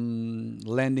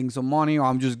lending some money, or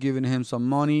I'm just giving him some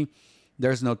money.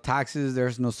 There's no taxes.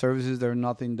 There's no services. There's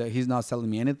nothing that he's not selling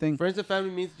me anything. Friends and family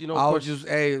means I'll just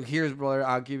here's brother.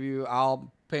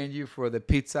 I'll pay you for the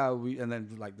pizza. And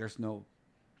then like there's no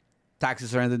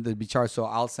taxes or anything to be charged. So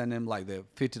I'll send him like the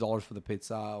 $50 for the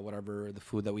pizza, whatever the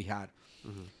food that we had.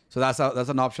 Mm-hmm. So that's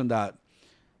an option that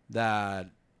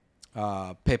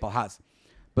PayPal has.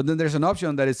 But then there's an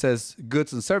option that it says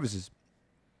goods and services.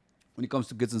 When it comes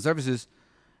to goods and services,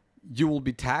 you will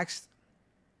be taxed.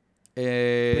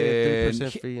 Pay a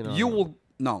 3% fee.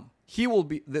 He will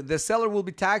be the seller will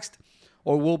be taxed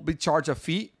or will be charged a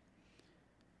fee,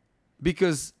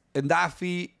 because in that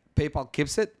fee PayPal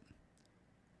keeps it,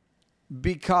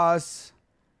 because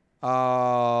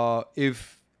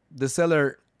if the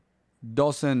seller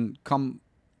doesn't come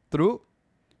through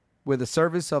with the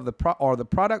service of the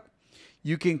product,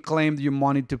 you can claim your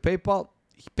money to PayPal.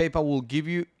 PayPal will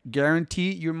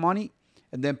guarantee your money,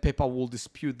 and then PayPal will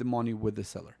dispute the money with the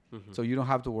seller. Mm-hmm. So you don't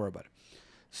have to worry about it.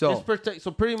 So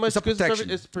so pretty much it's protection.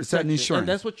 It's protection. It's an insurance. And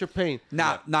that's what you're paying.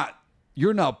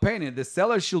 You're not paying it. The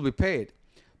seller should be paid.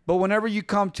 But whenever you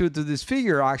come to this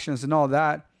figure auctions and all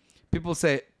that, people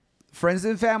say friends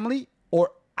and family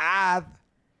or add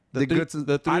the goods.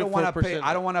 I don't want to pay.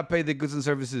 I don't want to pay the goods and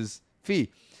services fee.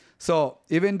 So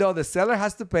even though the seller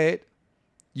has to pay it,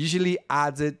 usually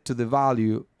adds it to the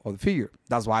value of the figure.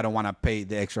 That's why I don't want to pay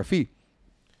the extra fee.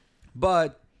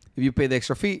 But if you pay the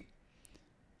extra fee,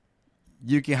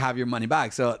 you can have your money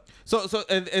back. So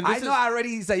I know I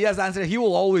already said yes answer. He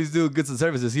will always do goods and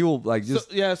services. He will like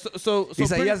just he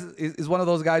said yes. Is one of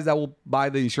those guys that will buy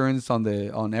the insurance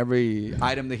on every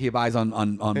item that he buys on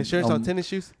insurance on tennis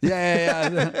shoes.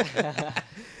 Yeah.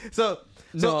 So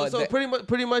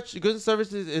pretty much goods and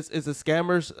services is a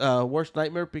scammer's worst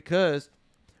nightmare, because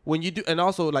when you do, and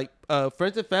also like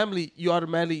friends and family, you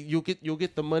automatically you'll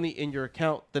get the money in your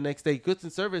account the next day. Goods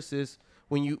and services,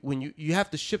 when you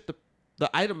have to ship the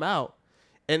item out,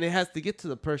 and it has to get to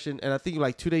the person, and I think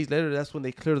like 2 days later, that's when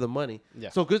they clear the money.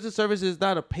 Yeah. So goods and services is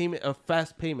not a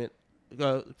fast payment.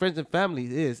 Friends and family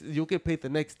is. You'll get paid the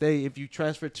next day if you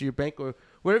transfer it to your bank or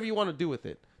whatever you want to do with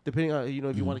it, depending on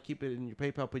if you want to keep it in your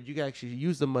PayPal, but you can actually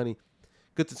use the money.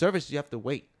 Goods and services, you have to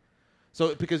wait.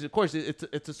 So because of course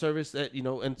it's a service that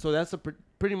and so that's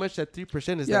pretty much that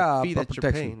 3% is that fee that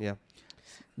you're paying.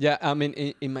 Yeah. I mean,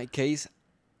 in my case,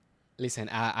 listen,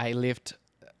 I lived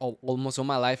almost all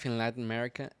my life in Latin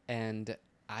America, and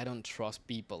I don't trust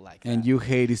people like that. And you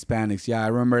hate Hispanics. Yeah, I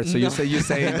remember. So you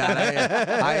saying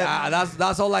that.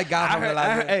 That's all I got from the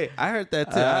last. Hey, I heard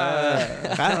that too.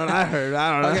 I don't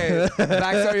know. Okay,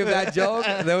 backstory of that joke.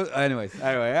 Anyway,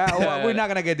 we're not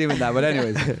gonna get deep in that. But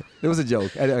anyways, it was a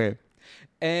joke. Okay.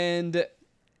 And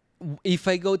if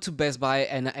I go to Best Buy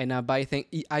and I buy things,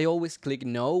 I always click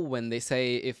no when they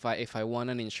say if I want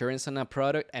an insurance on a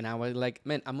product, and I was like,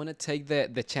 man, I'm gonna take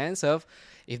the chance of,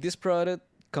 if this product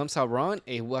comes out wrong,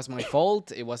 it was my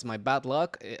fault, it was my bad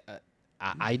luck.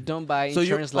 I don't buy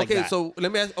insurance like that. Okay, so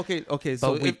let me ask. Okay. But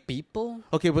so with people.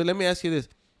 Okay, but let me ask you this.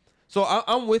 So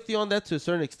I'm with you on that to a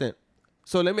certain extent.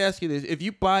 So let me ask you this: if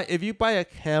you buy a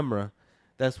camera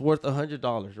that's worth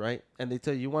 $100, right, and they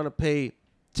tell you want to pay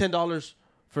 $10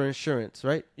 for insurance,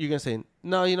 right? You're gonna say,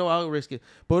 no, I'll risk it.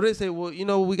 But they say,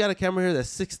 well, we got a camera here that's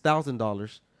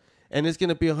 $6,000, and it's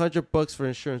gonna be $100 for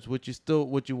insurance. Would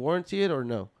you warranty it or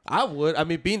no? I would. I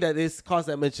mean, being that it's cost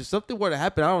that much, if something were to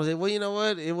happen, I would say, well, you know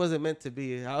what? It wasn't meant to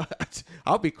be.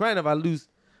 I'll be crying if I lose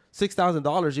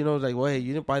 $6,000. Like, well, hey,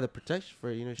 you didn't buy the protection for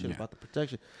it. You should have bought the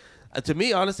protection. To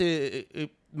me, honestly,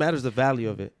 it matters the value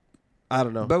of it. I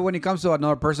don't know. But when it comes to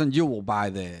another person, you will buy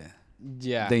the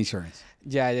insurance.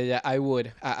 Yeah. I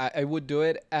would. I would do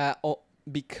it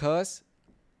because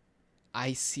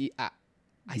I see.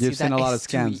 You've seen a lot of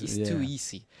scams. It's too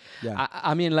easy. Yeah.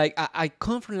 I mean, like I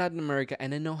come from Latin America,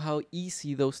 and I know how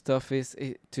easy those stuff is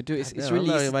to do. It's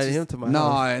really easy. Inviting him to my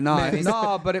house.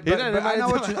 No. But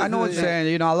I know what you're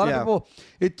saying. A lot of people.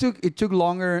 It took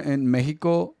longer in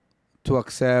Mexico to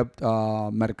accept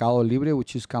Mercado Libre,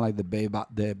 which is kind of like the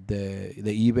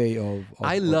eBay of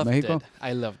Mexico.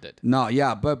 I loved it. No,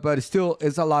 yeah, but still,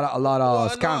 it's a lot of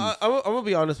scams. No, I'm gonna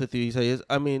be honest with you.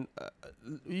 I mean,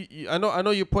 I know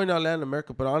you're pointing out Latin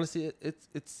America, but honestly,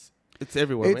 it's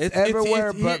everywhere. It's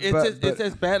everywhere. It's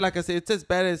as bad. Like I said, it's as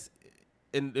bad as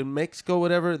in Mexico,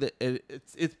 whatever.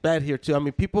 It's bad here too. I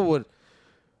mean, people would,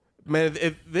 man,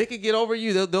 if they could get over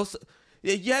you, they'll.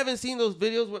 You haven't seen those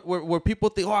videos where people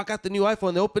think, oh, I got the new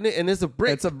iPhone. They open it and it's a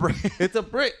brick. It's a brick. It's a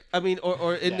brick. I mean,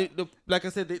 like I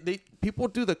said, they people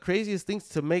do the craziest things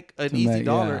to make an easy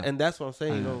dollar, and that's what I'm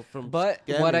saying. But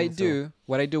what I do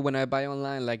when I buy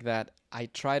online like that, I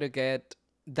try to get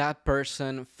that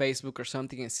person Facebook or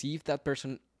something and see if that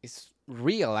person is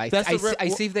real. I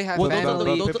see if they have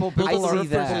family. People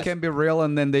can be real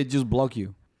and then they just block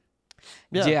you.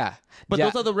 Yeah. But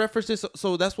those are the references.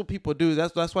 So that's what people do.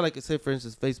 That's why, like I say, for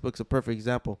instance, Facebook's a perfect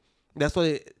example. That's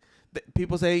why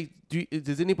people say,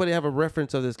 does anybody have a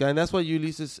reference of this guy? And that's why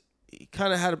Ulysses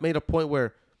kind of had made a point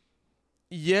where,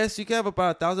 yes, you can have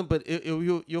about 1,000, but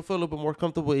you'll feel a little bit more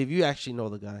comfortable if you actually know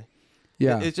the guy.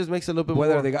 Yeah, it just makes it a little bit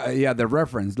whether more. they got the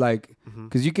reference, like,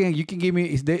 because you can give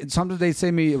me. Sometimes they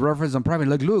send me reference on private,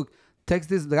 like, look, text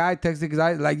this guy,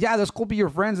 like, yeah, those could be your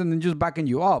friends, and then just backing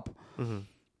you up.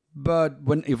 But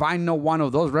if I know one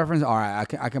of those references, all right,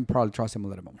 I can probably trust him a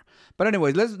little bit more. But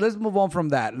anyways, let's move on from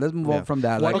that. Let's move on from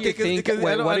that. What Like, do you think?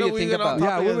 What do you think about?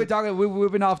 Yeah, we've been talking.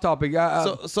 We've been off topic.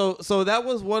 So that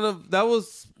was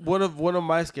one of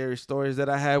my scary stories that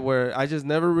I had where I just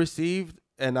never received,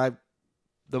 and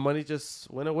the money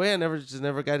just went away. I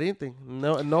never got anything.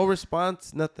 No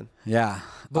response, nothing. Yeah.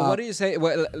 But what do you say?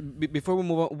 Well, before we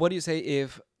move on, what do you say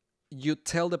if you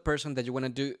tell the person that you want to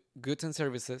do goods and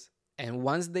services, and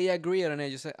once they agree on it,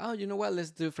 you say, "Oh, you know what?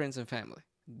 Let's do friends and family."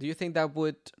 Do you think that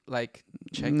would like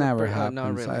check? Never happens.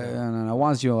 Not really. No.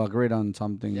 Once you agreed on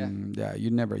something,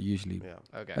 you never usually.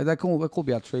 Yeah. Okay. That could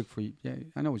be a trick for you. Yeah,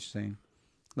 I know what you're saying,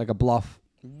 like a bluff.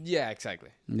 Yeah, exactly.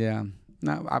 Yeah.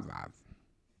 No,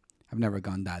 I've never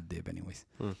gone that deep. Anyways,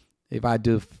 if I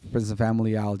do friends and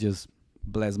family, I'll just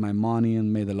bless my money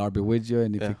and may the Lord be with you.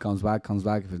 And if it comes back, comes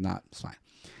back. If it's not, it's fine.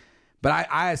 But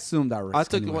I assume that risk. I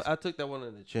took that one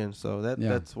in the chin, so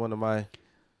that's one of my.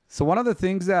 So one of the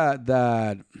things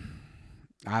that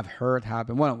I've heard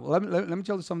happen. Well, let me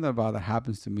tell you something about that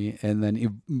happens to me, and then it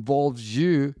involves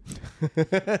you.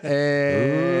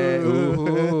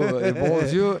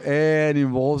 Involves you, and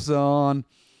involves on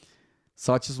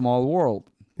such a small world.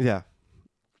 Yeah.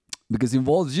 Because it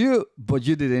involves you, but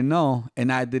you didn't know,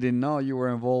 and I didn't know you were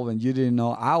involved, and you didn't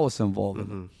know I was involved.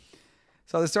 In it.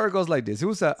 So the story goes like this: it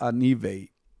was an eBay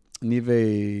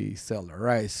seller,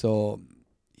 right? So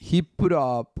he put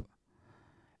up,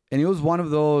 and it was one of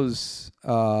those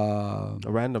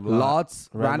random lots.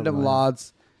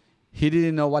 He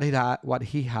didn't know what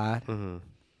he had.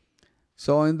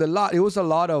 So in the lot, it was a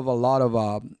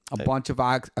bunch of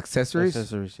accessories.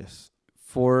 Accessories, yes.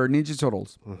 For Ninja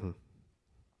Turtles.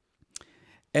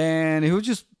 And he would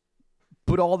just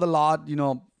put all the lot,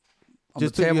 on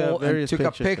just the table and took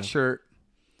a picture.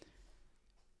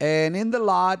 And in the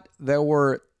lot, there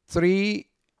were 3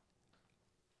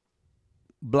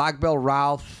 Black Belt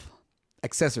Ralph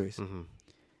accessories.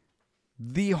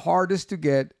 The hardest to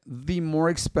get, the more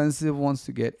expensive ones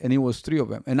to get, and it was 3 of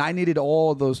them. And I needed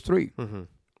all those 3.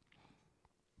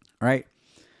 Right?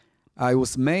 It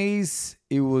was Maze.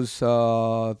 It was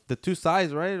the 2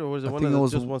 sides, right? Or was it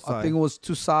just one side? I think it was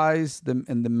 2 sides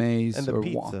and the Maze and the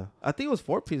pizza. One. I think it was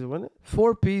 4 pieces, wasn't it?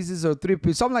 4 pieces or 3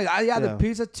 pieces, something like that. Yeah, the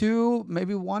pizza 2,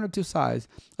 maybe 1 or 2 sides.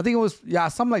 I think it was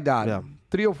something like that. Yeah.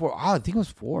 3 or 4. I think it was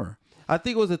 4. I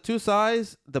think it was the 2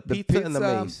 sides, the pizza and the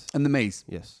Maze. And the Maze.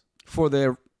 Yes. For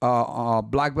the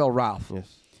Black Belt Ralph.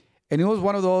 Yes. And it was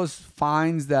one of those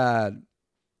finds that,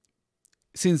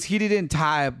 since he didn't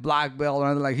tie a black belt or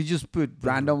anything, like he just put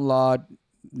random lot,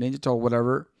 Ninja Turtle,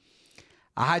 whatever.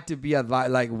 I had to be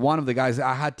like one of the guys.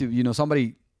 I had to,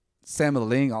 somebody send me the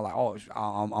link. I'm like, oh,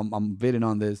 I'm bidding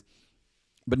on this,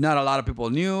 but not a lot of people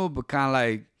knew. But kind of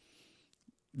like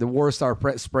the word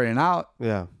started spreading out.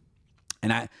 Yeah,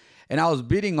 and I was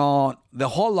bidding on the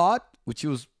whole lot, which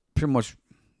was pretty much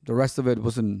the rest of it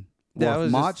wasn't. Yeah, it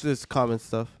was much. Just common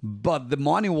stuff. But the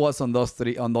money was on those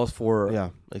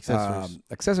 4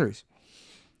 accessories.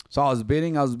 So I was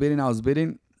bidding. I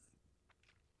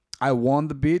won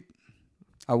the bid.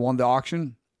 I won the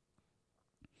auction.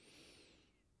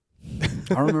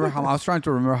 I remember I was trying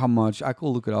to remember how much. I could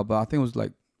look it up, but I think it was like,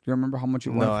 do you remember how much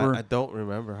it went for? I don't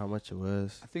remember how much it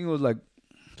was. I think it was like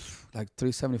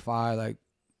 $375, like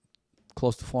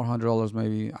close to $400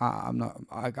 maybe. I'm not.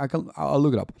 I'll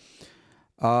look it up.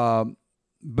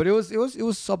 But it was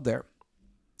up there.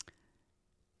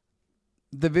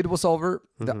 The bid was over.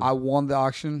 I won the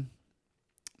auction.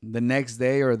 The next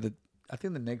day, I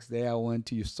think the next day I went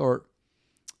to your store,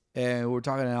 and we were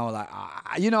talking, and I was like,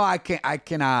 I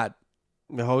cannot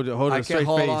hold a straight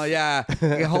face. On, yeah,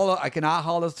 I cannot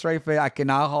hold a straight face. I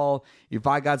cannot hold. If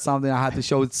I got something, I have to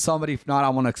show it to somebody. If not,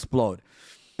 I'm gonna explode.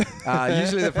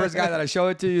 Usually, the first guy that I show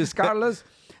it to you is Carlos.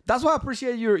 That's why I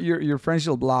appreciate your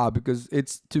friendship blog, because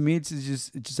to me it's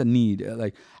just a need.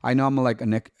 Like, I know I'm like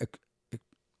an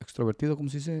extrovertido, ¿cómo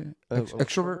se dice?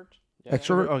 Extrovert. Yeah.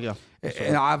 Extrovert. Oh yeah.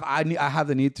 And I have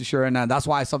the need to share, and that's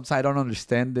why sometimes I don't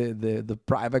understand the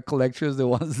private collectors, the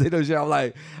ones they don't share. I'm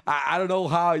like, I don't know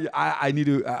how I need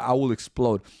to. I will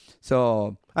explode.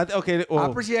 So I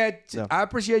appreciate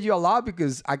you a lot,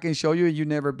 because I can show you, and you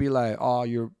never be like, oh,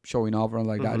 you're showing off or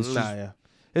like that.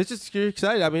 It's just, you're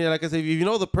excited. I mean, like I said, if you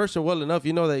know the person well enough,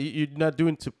 you know that you're not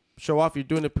doing to show off you're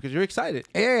doing it because you're excited.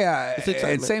 Yeah,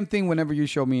 and same thing whenever you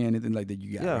show me anything like that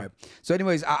you got, right? So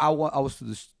anyways, I was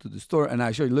to the store and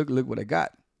I show you, look what I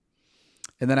got.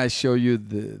 And then I show you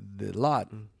the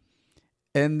lot.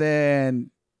 And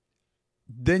then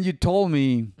you told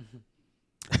me,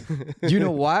 you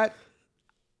know what?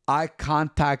 I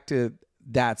contacted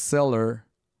that seller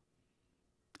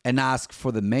and asked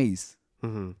for the maze.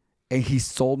 And he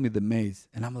sold me the maze.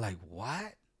 And I'm like,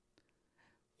 what?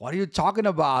 What are you talking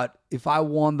about? If I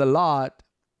won the lot,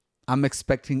 I'm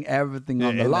expecting everything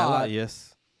on the lot.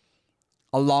 Yes.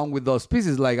 Along with those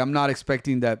pieces. Like, I'm not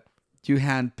expecting that you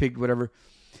handpicked whatever.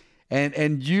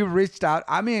 And you reached out.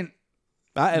 I mean,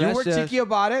 you were cheeky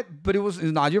about it, but it's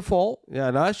not your fault.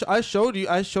 Yeah, no, I showed you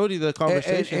the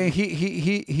conversation. And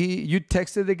you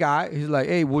texted the guy. He's like,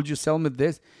 hey, would you sell me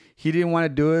this? He didn't want to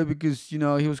do it because, he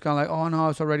was kind of like, oh, no,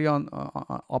 it's already on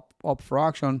up for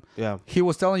auction. Yeah. He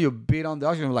was telling you bid on the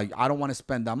auction. Like, I don't want to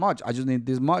spend that much. I just need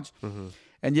this much.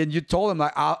 And then you told him,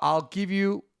 like, I'll give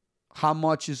you how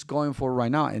much it's going for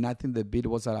right now. And I think the bid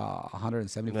was at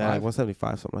 175. Yeah,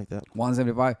 175, something like that.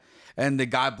 175. And the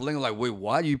guy blinked like, wait,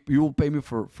 what? You will pay me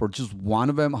for just one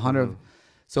of them, 100.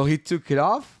 So he took it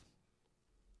off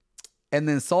and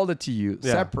then sold it to you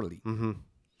separately.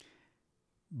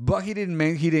 But he didn't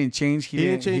change. He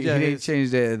didn't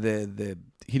change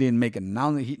he didn't make an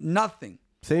announcement. Nothing.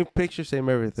 Same picture, same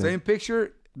everything. Same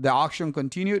picture. The auction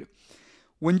continued.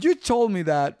 When you told me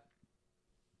that,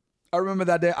 I remember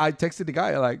that day I texted the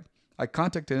guy, like, I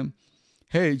contacted him.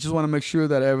 Hey, just want to make sure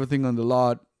that everything on the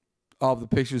lot of the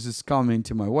pictures is coming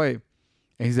to my way.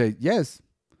 And he said, yes.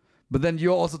 But then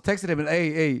you also texted him, and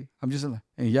hey, I'm just like,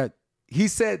 and yeah. He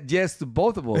said yes to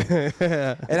both of them.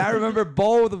 And I remember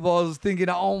both of us thinking,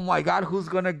 oh my God, who's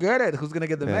going to get it? Who's going to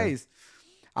get the maze?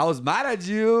 I was mad at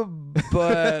you,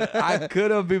 but I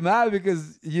couldn't be mad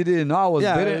because you didn't know I was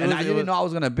bidding. And I didn't know I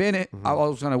was going to win it. I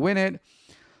was going to win it.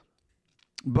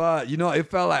 But,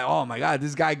 it felt like, oh my God,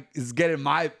 this guy is getting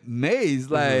my maze.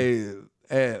 Like,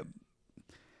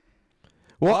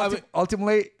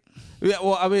 ultimately... Yeah,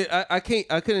 well, I mean, I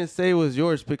couldn't say it was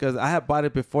yours because I had bought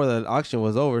it before the auction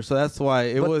was over, so that's why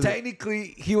it was. But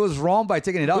technically, he was wrong by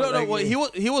taking it out. No, well,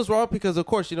 he was wrong because of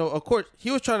course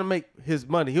he was trying to make his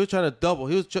money. He was trying to double.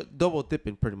 He was double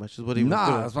dipping pretty much is what he was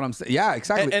doing. That's what I'm saying. Yeah,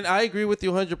 exactly. And I agree with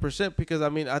you 100% because I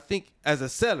mean I think as a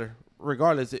seller,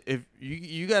 regardless, if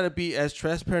you got to be as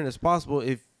transparent as possible.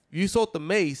 If you sold the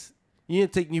maze, you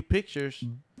didn't take new pictures.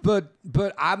 But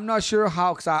I'm not sure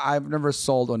how, because I've never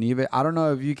sold on eBay. I don't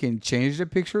know if you can change the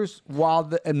pictures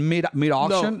while mid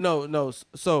auction. No.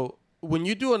 So when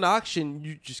you do an auction,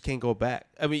 you just can't go back.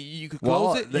 I mean, you could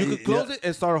close it. You could close it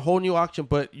and start a whole new auction.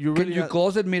 But Can you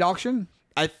close it mid auction?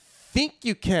 I think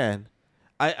you can.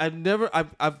 I've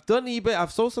done eBay.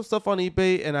 I've sold some stuff on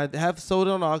eBay and I have sold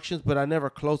it on auctions, but I never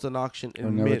closed an auction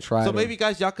in mid. So maybe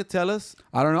guys, y'all could tell us.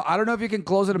 I don't know if you can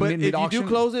close it mid auction. If you do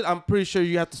close it, I'm pretty sure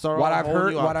you have to start. What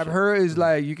I've heard is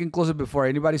like you can close it before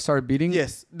anybody starts bidding.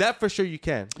 Yes, that for sure you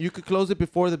can. You could close it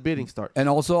before the bidding starts. And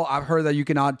also I've heard that you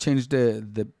cannot change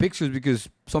the pictures because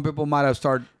some people might have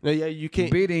started. No, yeah, you can't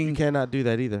bidding. You cannot do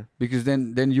that either because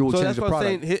then you will change the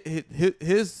product. So that's what I'm saying.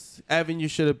 His avenue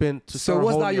should have been to. So it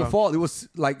was not your fault. It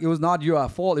was not your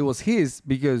fault. It was his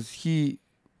because he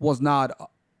was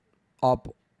not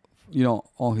up,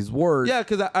 on his word. Yeah,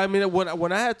 because I mean,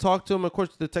 when I had talked to him, of course,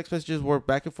 the text messages were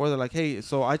back and forth. They're like, "Hey,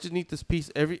 so I just need this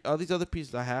piece. All these other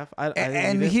pieces I have."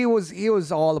 And he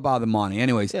was all about the money,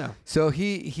 anyways. Yeah. So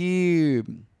he.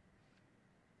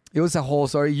 It was a whole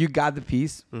story. You got the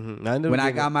piece. When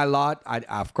I got my lot,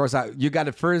 you got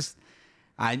it first.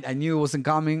 I knew it wasn't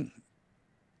coming.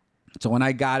 So when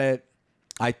I got it,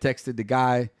 I texted the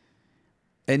guy.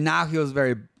 And now he was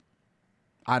very,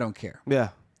 I don't care. Yeah.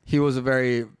 He was a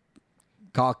very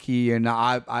cocky, and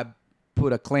I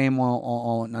put a claim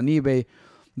on eBay.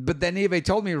 But then eBay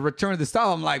told me to return the stuff.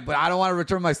 I'm like, but I don't want to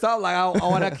return my stuff. Like, I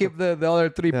want to keep the other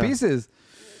three pieces.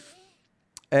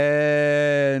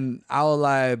 And I was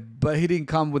like, but he didn't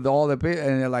come with all the pieces.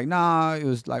 And they're like, nah. It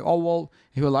was like, oh, well.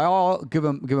 He was like, oh, give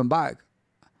him back.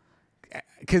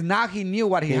 Because now he knew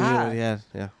what he had.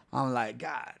 Yeah. I'm like,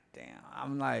 God damn.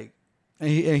 I'm like, and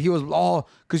he was,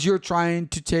 because you're trying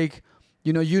to take,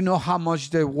 you know how much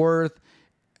they're worth.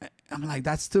 I'm like,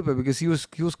 that's stupid because he was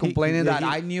complaining that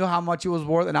I knew how much it was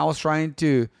worth and I was trying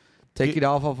to take it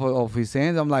off of his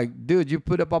hands. I'm like, dude, you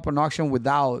put up an auction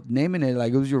without naming it.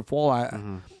 Like, it was your fault.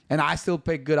 And I still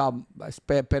paid paid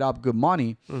up good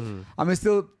money. I mean,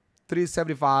 still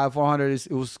 $375, $400.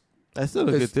 It was. That's still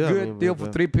a good deal. Good deal for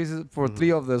three pieces for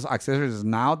three of those accessories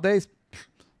nowadays.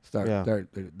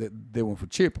 They went for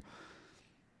cheap.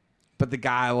 But the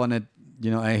guy wanted,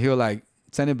 and he was like,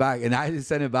 send it back, and I didn't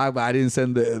send it back, but I didn't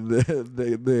send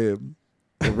the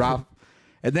wrap.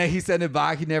 And then he sent it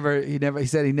back. He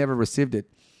said he never received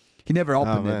it. He never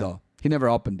opened it though. He never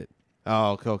opened it.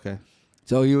 Oh, okay.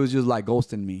 So he was just like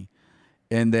ghosting me.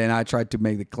 And then I tried to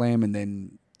make the claim, and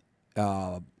then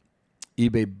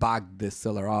eBay backed this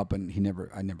seller up, and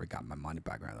I never got my money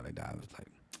back or anything like that. I was like,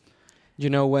 you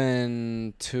know,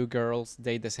 when two girls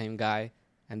date the same guy,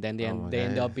 and then they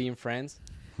end up being friends.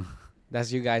 That's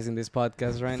you guys in this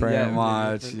podcast, right? Pretty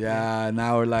much, yeah.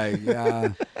 Now we're like,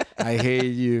 yeah, I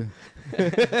hate you.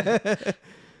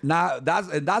 Now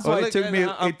that's why it took me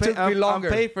longer.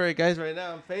 I'm paying for it, guys. Right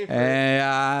now, I'm paying for it.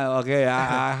 Okay,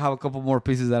 I have a couple more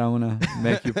pieces that I'm gonna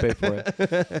make you pay for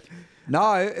it.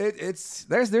 No, it's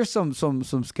there's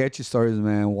some sketchy stories,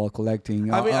 man, while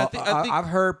collecting. I mean, I think I've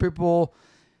heard people.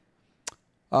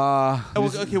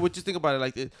 Okay, what you think about it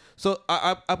like this? So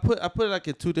I put it like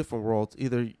in two different worlds.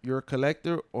 Either you're a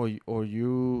collector or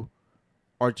you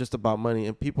are just about money,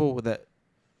 and people that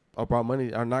about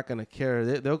money are not gonna care.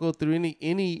 They'll go through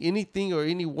anything or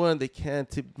anyone they can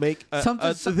to make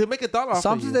they make a dollar off of you.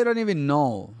 Sometimes they don't even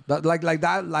know that like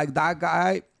that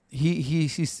guy. He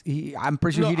I'm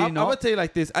pretty sure he didn't know. I'm gonna tell you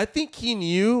like this. I think he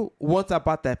knew once I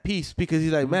bought that piece because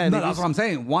he's like, man. No, that's what I'm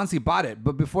saying. Once he bought it,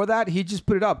 but before that, he just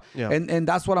put it up. Yeah. And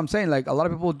that's what I'm saying. Like a lot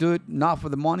of people do it not for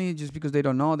the money, just because they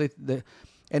don't know. They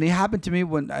and it happened to me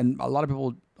and a lot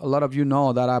of you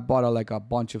know that I bought a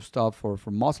bunch of stuff for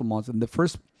Muscle Months, and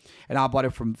I bought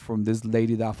it from this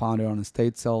lady that found it on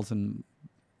estate sales, and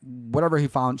whatever she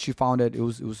found it. It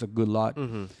was a good lot,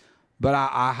 but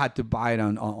I had to buy it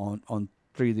on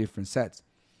 3 different sets.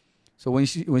 So when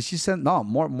she sent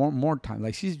more time,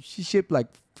 like she shipped like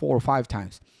 4 or 5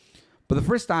 times, but the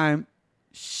first time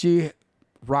she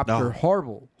wrapped her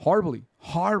horribly,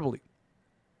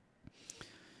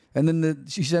 and then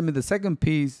she sent me the second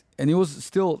piece, and it was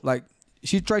still like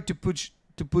she tried to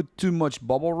put too much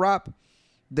bubble wrap,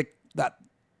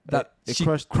 that she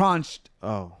crunched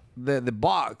the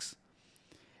box.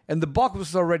 And the box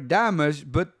was already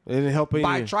damaged, but it didn't help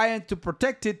by trying to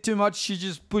protect it too much, she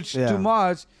just pushed too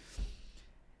much.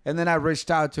 And then I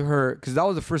reached out to her because that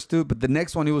was the first 2, but the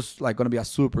next one, it was like going to be a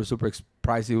super, super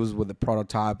pricey. It was with the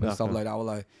prototype and stuff like that. I was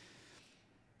like,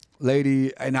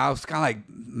 lady, and I was kind of like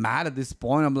mad at this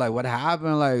point. I'm like, what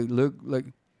happened? Like, look, like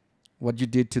what you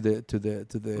did to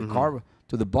the car,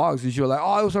 to the box. And she was like,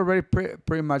 oh, it was already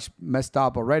pretty much messed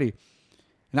up already.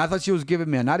 And I thought she was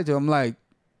giving me an attitude. I'm like,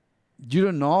 you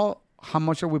don't know how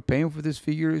much are we paying for these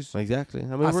figures? Exactly.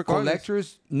 I mean, as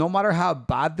collectors, no matter how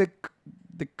bad the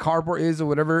cardboard is or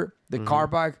whatever, the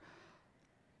card back,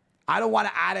 I don't want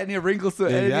to add any wrinkles to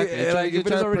it. Exactly. Like if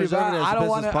it's already bad, I don't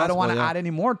want to add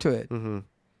any more to it. And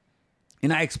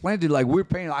I explained it like we're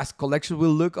paying as collectors.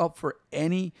 We'll look up for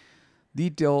any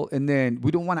detail, and then we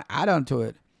don't want to add on to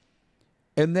it.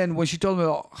 And then when she told me,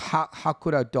 how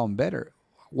could I have done better?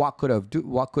 What could have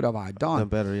I done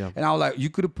better? Yeah. And I was like, you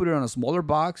could have put it on a smaller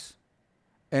box,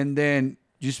 and then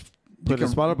just put a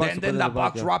smaller box. Then that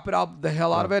box, wrap it up the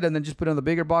hell out of it, and then just put it on the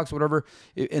bigger box, whatever.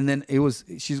 And then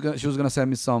she was gonna send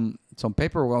me some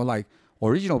paper, like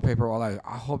original paper. Like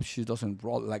I hope she doesn't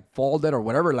fold it or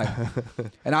whatever. Like,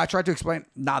 and I tried to explain.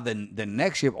 Now the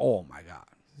next ship, oh my god,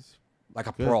 like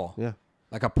a pro,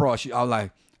 like a pro. I was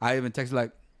like, I even texted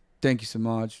like, thank you so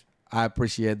much. I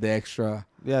appreciate the extra.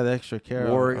 Yeah, the extra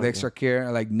care. Work, the extra care.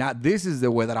 Like, not this is the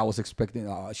way that I was expecting.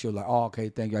 She was like, oh, okay,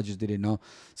 thank you. I just didn't know.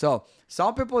 So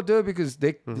some people do it because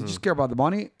they just care about the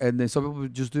money. And then some people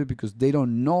just do it because they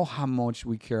don't know how much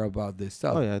we care about this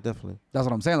stuff. Oh, yeah, definitely. That's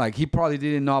what I'm saying. Like, he probably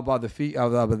didn't know about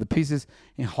the pieces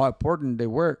and how important they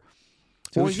were.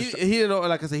 So well, he didn't know,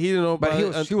 like I said, he didn't know about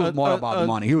it. But he was more about the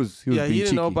money. He was he didn't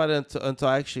cheeky. know about it until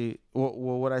actually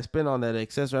what I spent on that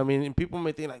accessory. I mean, people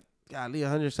may think like, golly,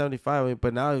 175. I mean,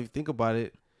 but now if you think about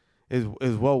it,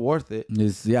 is well worth it.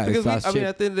 Because I mean,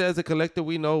 I think that as a collector,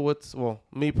 we know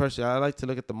me personally, I like to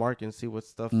look at the market and see what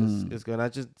stuff is going. I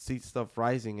just see stuff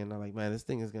rising, and I'm like, man, this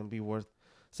thing is going to be worth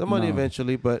some money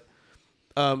eventually. But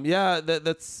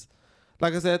that's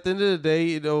like I said, at the end of the day,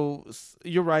 you know,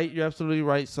 you're right. You're absolutely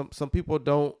right. Some people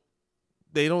don't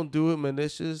do it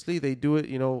maliciously. They do it,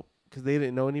 you know, because they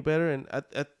didn't know any better. And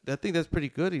I think that's pretty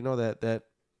good. You know that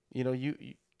you know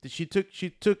she took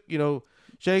you know.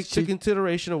 She took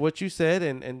consideration of what you said,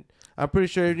 and I'm pretty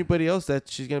sure anybody else that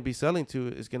she's going to be selling to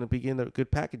is going to be getting the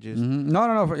good packages. Mm-hmm.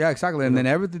 No. Yeah, exactly. And then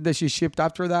everything that she shipped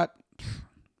after that,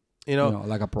 you know,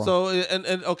 like a pro. So, and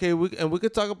okay, we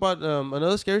could talk about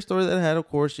another scary story that I had, of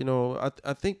course. You know,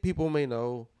 I think people may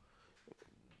know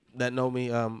me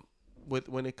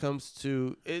when it comes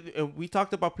to it. And we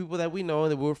talked about people that we know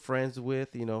and that we were friends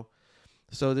with, you know.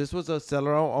 So this was a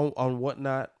seller on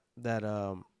Whatnot that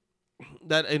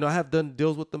I have done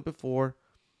deals with them before,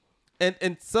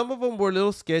 and some of them were a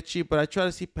little sketchy, but I try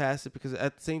to see past it because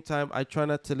at the same time I try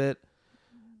not to let.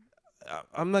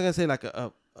 I'm not gonna say like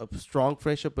a strong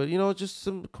friendship, but just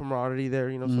some camaraderie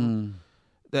there. Some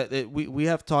that we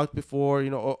have talked before.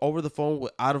 Over the phone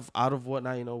out of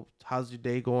whatnot. How's your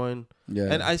day going? Yeah.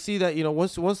 And I see that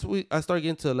once I start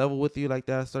getting to a level with you like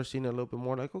that, I start seeing it a little bit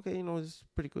more like, okay, it's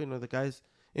pretty cool. The guy's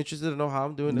interested to know how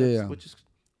I'm doing. Yeah. Which is,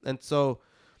 and so,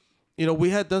 we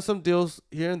had done some deals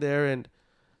here and there, and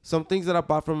some things that I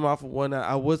bought from him off of one.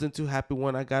 I wasn't too happy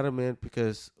when I got him in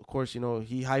because, of course, he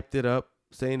hyped it up,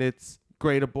 saying it's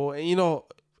gradable. And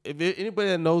if anybody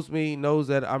that knows me knows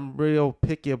that I'm real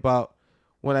picky about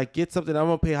when I get something, I'm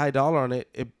gonna pay high dollar on it.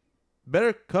 It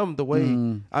better come the way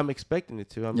I'm expecting it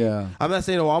to. I mean, I'm not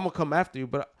saying, I'm gonna come after you,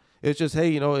 but it's just,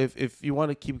 hey, if you want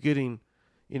to keep getting,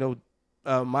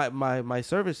 my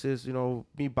services,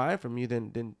 me buying from you,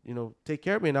 then take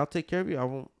care of me and I'll take care of you. I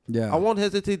won't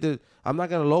hesitate to. I'm not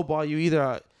gonna lowball you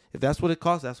either. If that's what it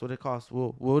costs, that's what it costs.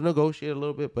 We'll negotiate a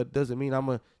little bit, but it doesn't mean I'm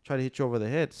gonna try to hit you over the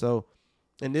head. So,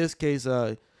 in this case,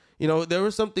 there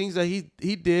were some things that he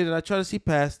did, and I tried to see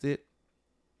past it.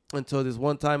 Until this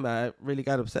one time I really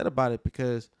got upset about it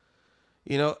because,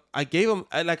 I gave him,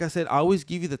 like I said, I always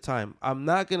give you the time. I'm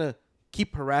not going to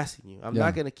keep harassing you. I'm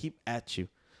not going to keep at you.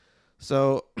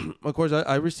 So, of course,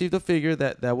 I received a figure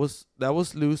that was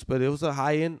loose, but it was a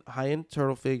high-end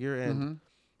turtle figure. And,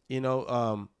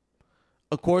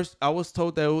 of course, I was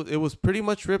told that it was pretty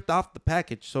much ripped off the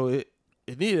package. So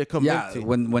it needed to come empty.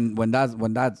 When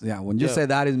you say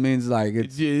that, it means like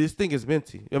this thing is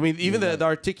minty. I mean, even the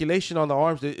articulation on the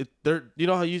arms, they're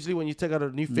how usually when you take out a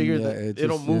new figure, it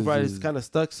don't move right. It's kind of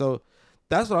stuck. So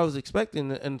that's what I was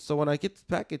expecting. And so when I get the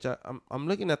package, I'm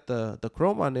looking at the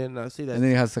chrome on it, and I see that. And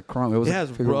then it has the chrome. It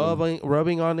has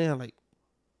rubbing on it. I'm like,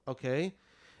 okay.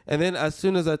 And then as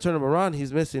soon as I turn him around,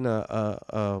 he's missing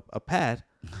a pad,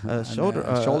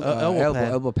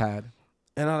 elbow pad.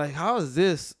 And I'm like, how is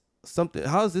this?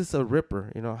 How is this a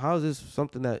ripper? How is this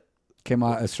something that came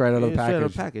out straight out of the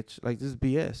package? Like, this is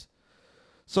BS.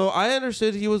 So I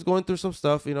understood he was going through some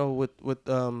stuff, with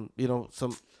some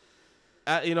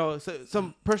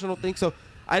personal things. So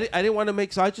I didn't want to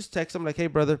make. So I just text him like, hey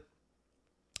brother,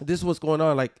 this is what's going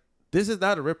on. Like, this is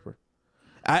not a ripper.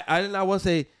 I did not want to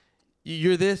say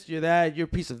you're this, you're that, you're a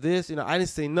piece of this. I didn't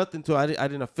say nothing to. I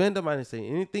didn't offend him. I didn't say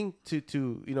anything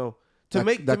to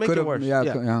make it worse.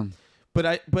 Yeah.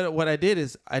 But what I did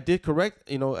is I did correct,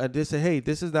 I did say, hey,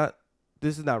 this is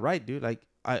not right, dude. Like,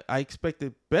 I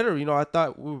expected better. I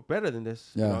thought we were better than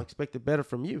this. I expected better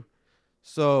from you.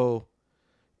 So,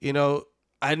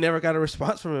 I never got a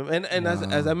response from him. And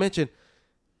as I mentioned,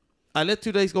 I let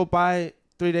 2 days go by,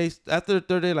 3 days. After the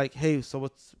third day, like, hey, so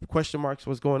what's question marks?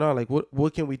 What's going on? Like,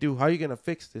 what can we do? How are you going to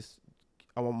fix this?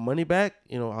 I want money back.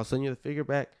 I'll send you the figure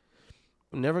back.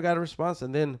 Never got a response.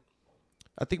 And then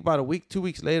I think about a week, 2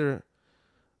 weeks later,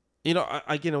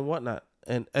 I get him whatnot,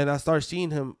 and I start seeing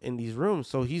him in these rooms.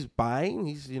 So he's buying.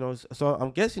 He's so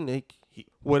I'm guessing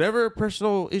whatever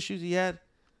personal issues he had,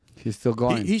 he's still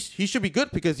going. He should be good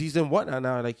because he's in whatnot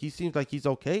now. Like, he seems like he's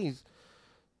okay. He's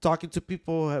talking to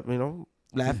people,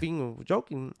 laughing or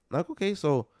joking. Like, okay,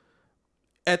 so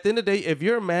at the end of the day, if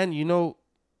you're a man, you're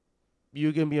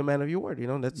gonna be a man of your word.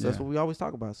 That's what we always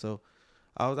talk about. So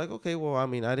I was like, okay, well, I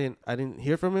mean, I didn't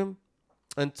hear from him.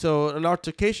 Until an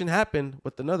altercation happened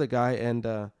with another guy,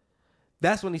 and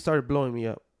that's when he started blowing me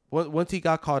up. Once he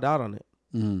got called out on it,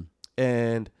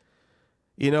 and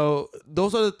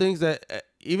those are the things that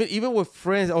even with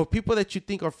friends or people that you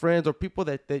think are friends or people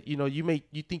that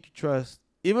you think you trust,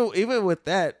 even with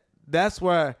that's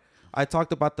where I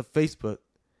talked about the Facebook.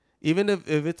 Even if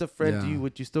it's a friend to you,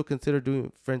 would you still consider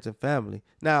doing friends and family?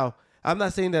 Now, I'm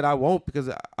not saying that I won't, because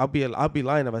I'll be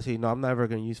lying if I say no. I'm never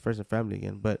going to use friends and family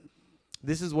again, but.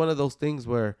 This is one of those things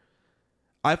where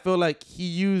I feel like he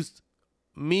used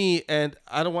me, and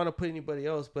I don't want to put anybody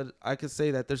else, but I could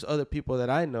say that there's other people that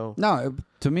I know. No,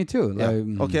 to me too. Yeah.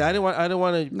 Like, okay, I didn't want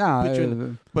to put you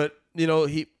in, but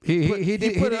he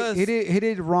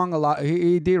did wrong a lot.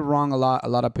 He did wrong a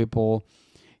lot of people.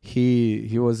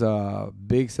 He was a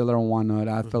big seller on Whatnot.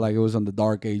 I feel like it was on the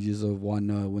dark ages of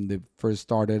Whatnot when they first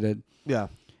started it. Yeah,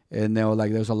 and there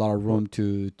was a lot of room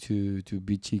to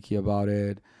be cheeky about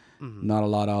it. Mm-hmm. Not a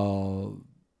lot of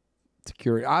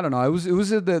security. I don't know. It was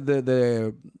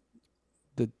the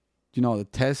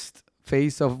test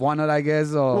phase of Whatnot, I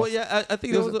guess. Well, yeah, I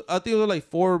think it was like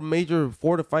 4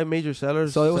 to 5 major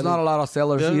sellers. So it was not a lot of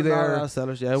sellers either. Not a lot of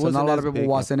sellers. Yeah, so not a lot of people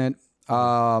watching it.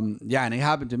 And it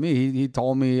happened to me. He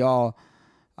told me,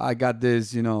 I got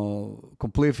this,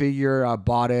 complete figure. I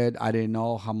bought it. I didn't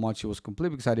know how much it was complete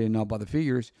because I didn't know about the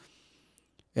figures.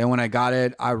 And when I got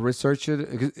it, I researched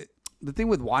it. The thing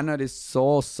with Whatnot is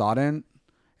so sudden,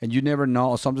 and you never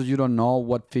know. Sometimes you don't know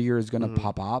what figure is gonna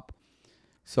pop up.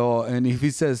 So, and if he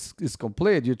says it's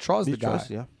complete, you trust the guy.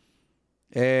 Yeah.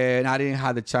 And I didn't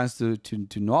have the chance to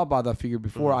know about that figure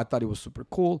before. I thought it was super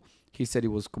cool. He said it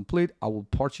was complete. I will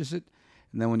purchase it.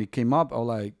 And then when it came up,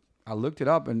 I looked it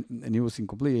up and it was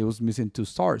incomplete. It was missing 2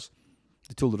 stars,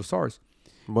 the 2 little stars.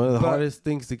 One of the hardest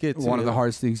things to get. One of the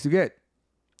hardest things to get.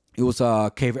 It was a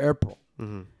Cave Air Pro.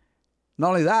 Mm-hmm. Not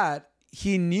only that,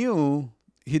 he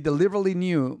deliberately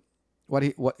knew what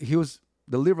he was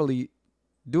deliberately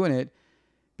doing it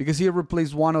because he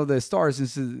replaced one of the stars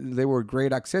since they were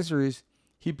great accessories.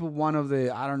 He put one of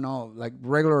the, I don't know, like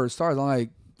regular stars. I'm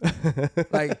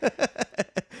like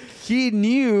he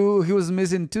knew he was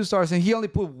missing 2 stars and he only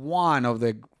put one of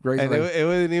the great. And it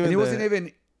wasn't even. And it wasn't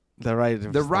even the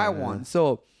right one.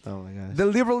 So. Oh my gosh.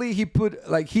 Deliberately, he put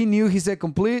he knew he said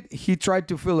complete. He tried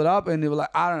to fill it up, and it was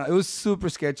I don't know. It was super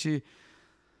sketchy.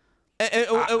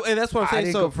 And that's what I'm saying. I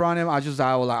didn't confront him. I was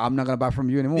like, I'm not gonna buy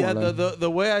from you anymore. Yeah, the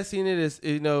way I seen it is,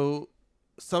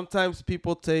 sometimes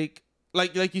people take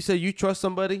like you said, you trust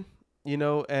somebody,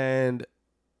 and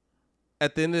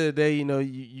at the end of the day,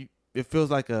 you it feels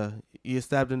like you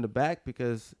stabbed in the back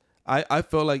because I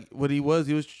felt like what he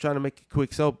was trying to make a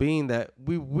quick sell, being that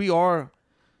we are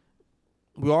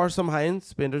some high-end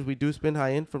spenders. We do spend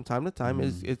high-end from time to time.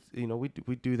 It's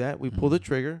we do that. We pull the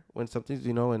trigger when something's,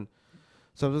 and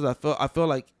sometimes I feel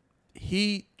like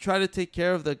he tried to take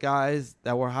care of the guys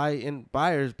that were high-end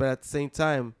buyers, but at the same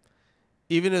time,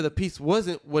 even if the piece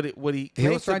wasn't what he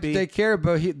was trying to take care of,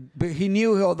 but he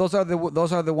knew those are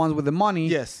the ones with the money.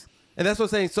 Yes. And that's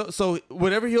what I'm saying. So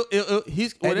whatever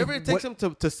he's whatever it takes him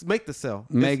to make the sell.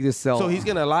 Make the sell. So he's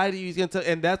gonna lie to you. He's gonna tell,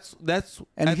 and that's.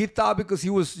 And he thought because he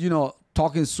was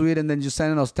talking sweet and then just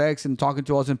sending us texts and talking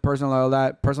to us in person like all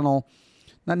that personal,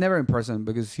 not never in person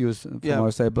because he was from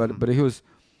our side, but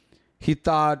he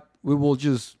thought we will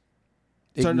just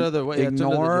turn the other way,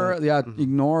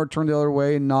 ignore, turn the other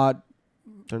way, not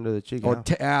turn to the cheek, or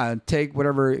take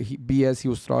whatever BS he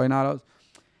was throwing at us.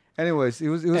 Anyways, it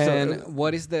was. And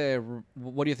what do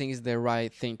you think is the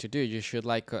right thing to do? You should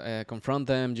confront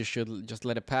them. You should just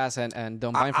let it pass and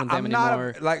don't buy from them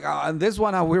anymore. On this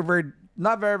one, we're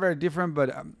not very very different,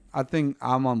 but I think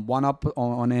I'm on one up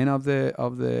on end of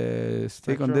the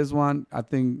stick on this one. I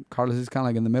think Carlos is kind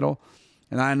of in the middle,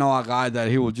 and I know a guy that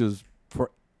he will just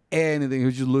for anything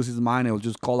he'll just lose his mind. He'll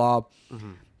just call up.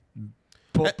 Mm-hmm.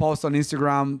 Post on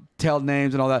Instagram, tell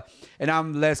names and all that, and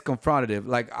I'm less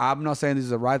confrontative. I'm not saying this is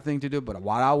the right thing to do, but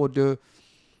what I would do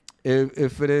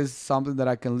if it is something that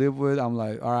I can live with, I'm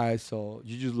like, all right, so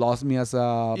you just lost me as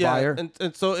a buyer.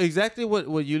 And so exactly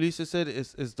what Ulysses said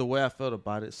is the way I felt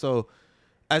about it. So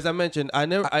as I mentioned, I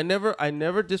never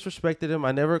disrespected him.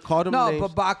 I never called him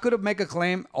names. but I could have made a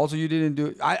claim. Also, you didn't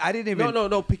do. I didn't even.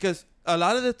 No, because a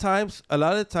lot of the times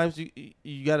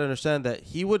you got to understand that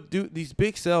he would do these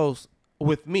big sales.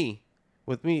 With me,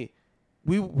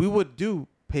 we would do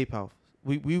PayPal.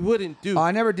 We wouldn't do.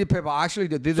 I never did PayPal. I actually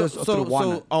did this through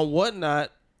Whatnot. So on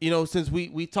Whatnot, since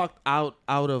we talked out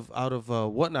of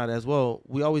Whatnot as well,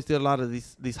 we always did a lot of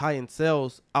these high end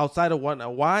sales outside of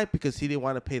Whatnot. Why? Because he didn't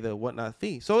want to pay the Whatnot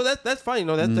fee. So that's fine.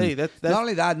 That's not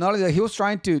only that. He was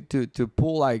trying to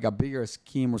pull a bigger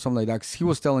scheme or something like that. 'Cause he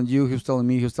was telling you, he was telling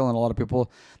me, he was telling a lot of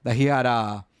people that he had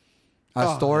a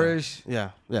storage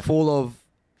full of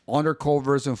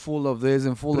undercovers and full of this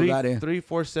and full of that.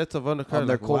 3-4 sets of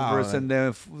undercovers and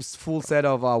then full set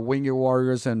of Winged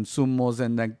Warriors and Sumos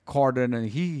and then Carden, and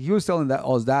he was selling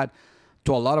us that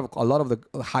to a lot of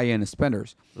the high end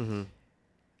spenders. Mm-hmm.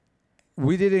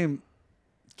 We didn't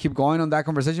keep going on that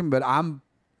conversation, but I'm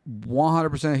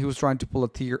 100% he was trying to pull a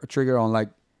trigger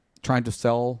on trying to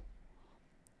sell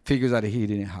figures that he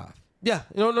didn't have. Yeah,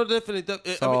 no, definitely.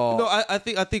 So, I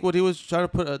think what he was trying to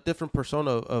put a different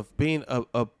persona of being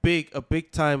a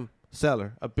big time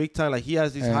seller, a big time he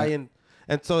has these high end,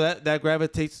 and so that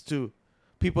gravitates to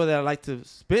people that like to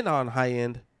spend on high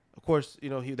end. Of course,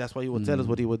 that's why he would tell us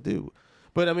what he would do.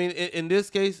 But I mean, in this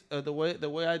case, the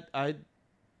way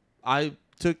I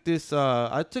took this,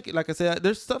 I took it like I said.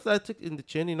 There's stuff that I took in the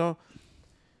chin.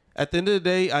 At the end of the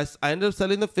day, I ended up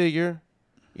selling the figure.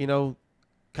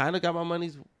 Kind of got my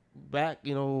money's back,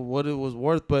 what it was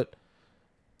worth, but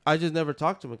I just never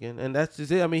talked to him again, and that's just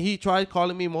it. I mean, he tried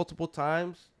calling me multiple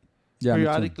times,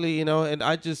 periodically, and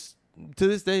I just to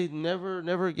this day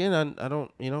never again. I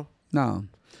don't, No.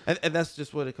 And that's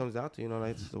just what it comes down to, you know.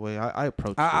 Like, that's the way I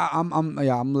approach it.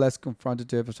 I'm less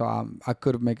confrontative, so I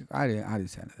could have make. I didn't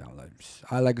say anything.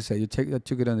 Like I said, you took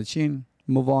it on the chin,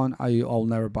 move on. I'll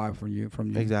never buy from you.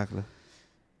 Exactly.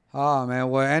 Oh man.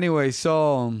 Well, anyway,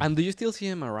 so. And do you still see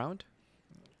him around?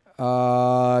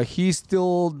 He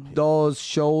still does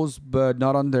shows, but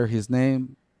not under his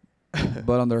name,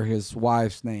 but under his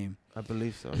wife's name. I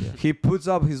believe so. Yeah. He puts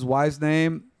up his wife's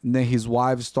name, and then his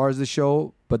wife starts the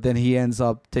show, but then he ends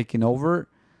up taking over,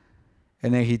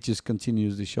 and then he just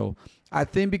continues the show. I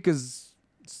think because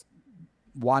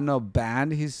Wano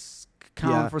banned his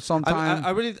account for some time.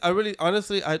 I really,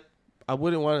 honestly, I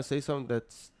wouldn't want to say something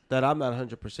that I'm not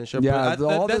 100% sure. Yeah, but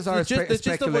all these are the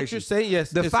gist of what you're saying.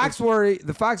 Yes, the facts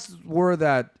were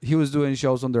that he was doing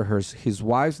shows under his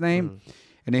wife's name.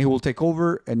 And then he will take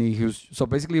over, and he was so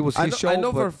basically it was his show. I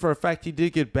know for a fact he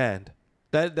did get banned.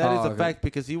 That is a fact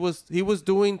because he was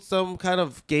doing some kind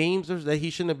of games that he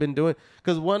shouldn't have been doing.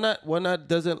 Because one not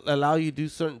doesn't allow you to do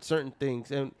certain things,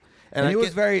 and it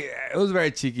was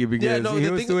very cheeky because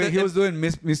he was doing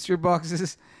mystery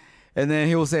boxes, and then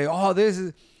he will say, "Oh, this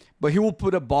is," but he will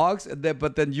put a box,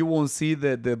 but then you won't see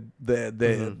the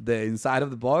inside of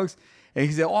the box. And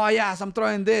he said, "Oh yes, I'm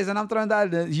throwing this and I'm throwing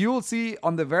that." And you will see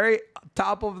on the very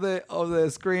top of the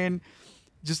screen,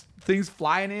 just things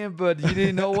flying in, but you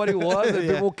didn't know what it was. And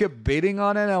people kept bidding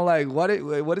on it. And I'm like, what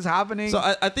is happening? So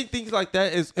I think things like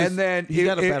that is and then he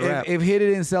got a bad rap. If he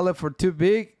didn't sell it for too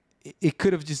big, it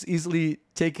could have just easily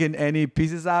taken any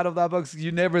pieces out of that box.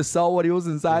 You never saw what he was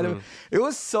inside of. It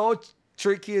was so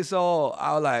tricky, so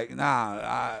I was like,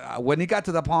 nah. When he got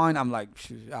to the point, I'm like,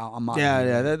 I'm out.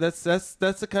 Yeah. That's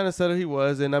the kind of seller he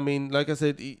was, and I mean, like I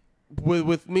said,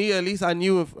 with me at least, I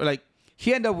knew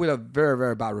he ended up with a very,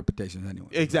 very bad reputation anyway.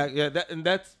 Exactly. Yeah, and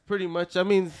that's pretty much. I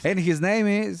mean, and his name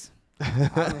is.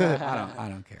 I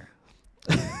don't care.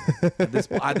 At this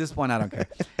point, I don't care.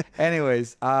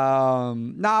 Anyways,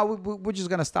 we're just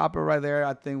gonna stop it right there.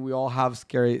 I think we all have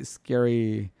scary.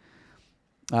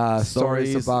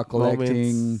 Stories about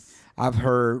collecting. Moments. I've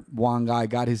heard one guy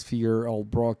got his figure all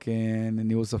broken, and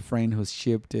it was a friend who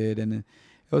shipped it, and it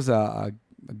was a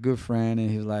good friend, and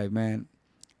he was like, man,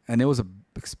 and it was a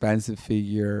expensive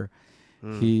figure.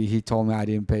 He told me I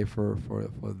didn't pay for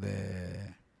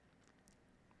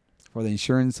the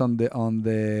insurance on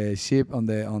the ship on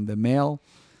the mail.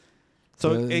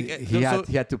 So he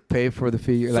had to pay for the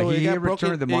figure. So like he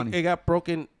returned the money. It got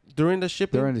broken during the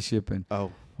shipping. During the shipping.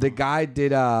 Oh. The guy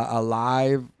did a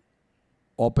live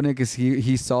opening because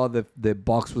he saw the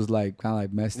box was like kind of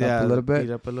like messed up a little bit.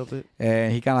 Beat up a little bit.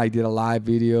 And he kind of like did a live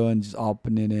video and just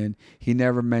opened it in. He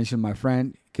never mentioned my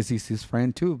friend because he's his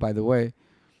friend too, by the way.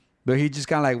 But he just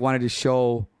kind of like wanted to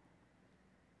show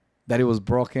that it was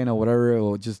broken or whatever,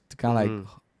 or just kind of like,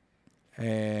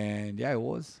 and yeah, it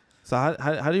was. So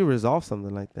how do you resolve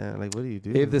something like that? Like, what do you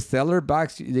do? If the seller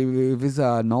backs, if it's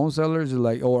a known seller,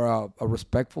 like or a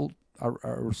respected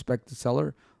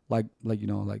seller, like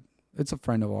it's a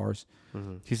friend of ours.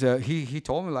 He said he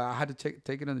told me like I had to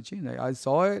take it on the chin. Like, I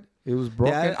saw it, it was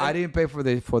broken. Yeah, I didn't pay for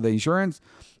the insurance,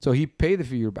 so he paid the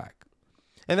figure back.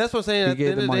 And that's what I'm saying. At the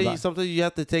end of the day, sometimes you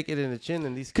have to take it in the chin.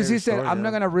 And these because he said I'm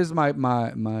not gonna risk my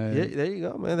yeah, there you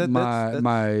go, man. That's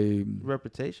my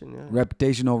reputation. Yeah.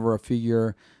 Reputation over a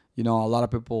figure. You know, a lot of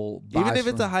people even if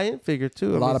it's a high end figure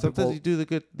too. Sometimes people, you do the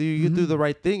good, you do the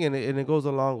right thing, and it goes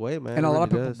a long way, man. And a lot of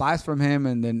people buys from him,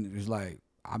 and then it's like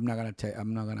I'm not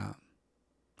gonna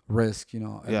risk,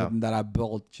 that I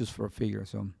built just for a figure.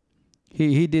 So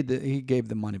he gave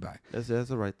the money back. That's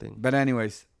the right thing. But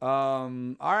anyways, all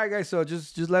right, guys. So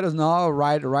just let us know.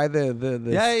 Write the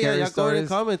scary y'all stories. go in the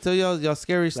comments. Tell y'all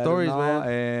scary stories, man.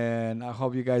 And I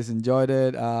hope you guys enjoyed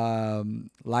it.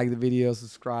 Like the video,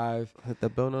 subscribe, hit the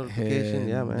bell notification.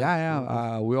 Yeah, man.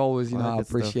 Yeah. We always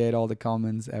appreciate all the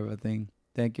comments, everything.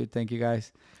 Thank you,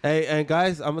 guys. Hey, and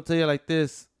guys, I'm gonna tell you like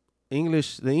this. The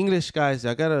English guys,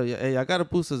 I gotta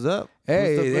boost us up.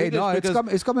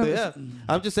 It's coming. Yeah,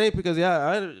 I'm just saying because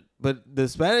but the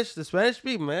Spanish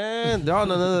people, man, they're on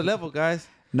another level, guys.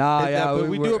 But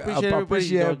we do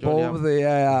appreciate both.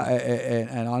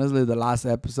 And honestly, the last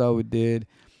episode we did,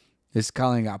 it's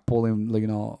kind of got pulling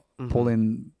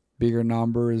bigger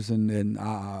numbers, and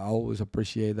I always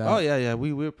appreciate that. Oh yeah,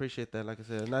 we appreciate that. Like I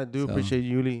said, and I do appreciate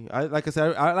Yuli. I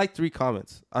like 3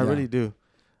 comments. I really do.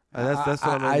 That's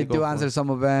what I do answer some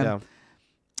of them. Yeah.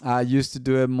 I used to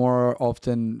do it more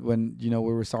often when we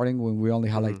were starting, when we only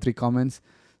had like 3 comments.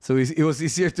 So it was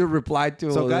easier to reply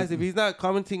to. So guys, if he's not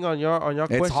commenting on your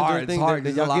questions hard, or things,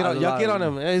 then y'all get on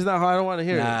him. It's not hard. I don't want to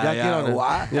hear it. Y'all get on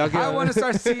him. I want to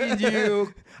start seeing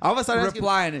you. I'm gonna start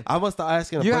replying. I'm gonna start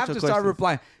asking. You have to start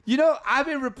replying. You know, I've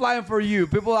been replying for you.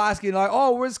 People asking like,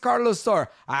 "Oh, where's Carlos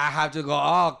Star?" I have to go.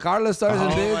 Oh, Carlos Star's in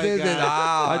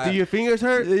this. Do your fingers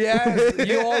hurt? Yes,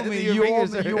 you owe me. You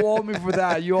owe me for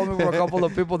that. You owe me for a couple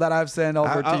of people that I've sent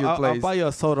over to your place. I'll buy you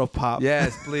a soda pop.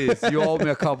 Yes, please. You owe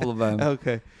me a couple of them.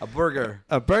 Okay. A burger.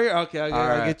 A burger. Okay,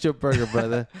 I'll get you a burger,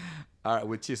 brother. All right,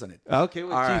 with cheese on it. Okay,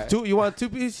 with cheese. Right. You want 2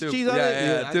 pieces cheese on it?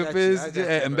 Yeah, 2 pieces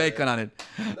and bacon on it.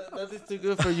 Nothing's too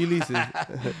good for Ulysses.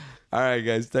 All right,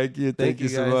 guys. Thank you. Thank you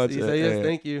so much. Yes,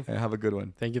 thank you. Have a good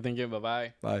one. Thank you.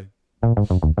 Bye-bye.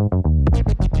 Bye.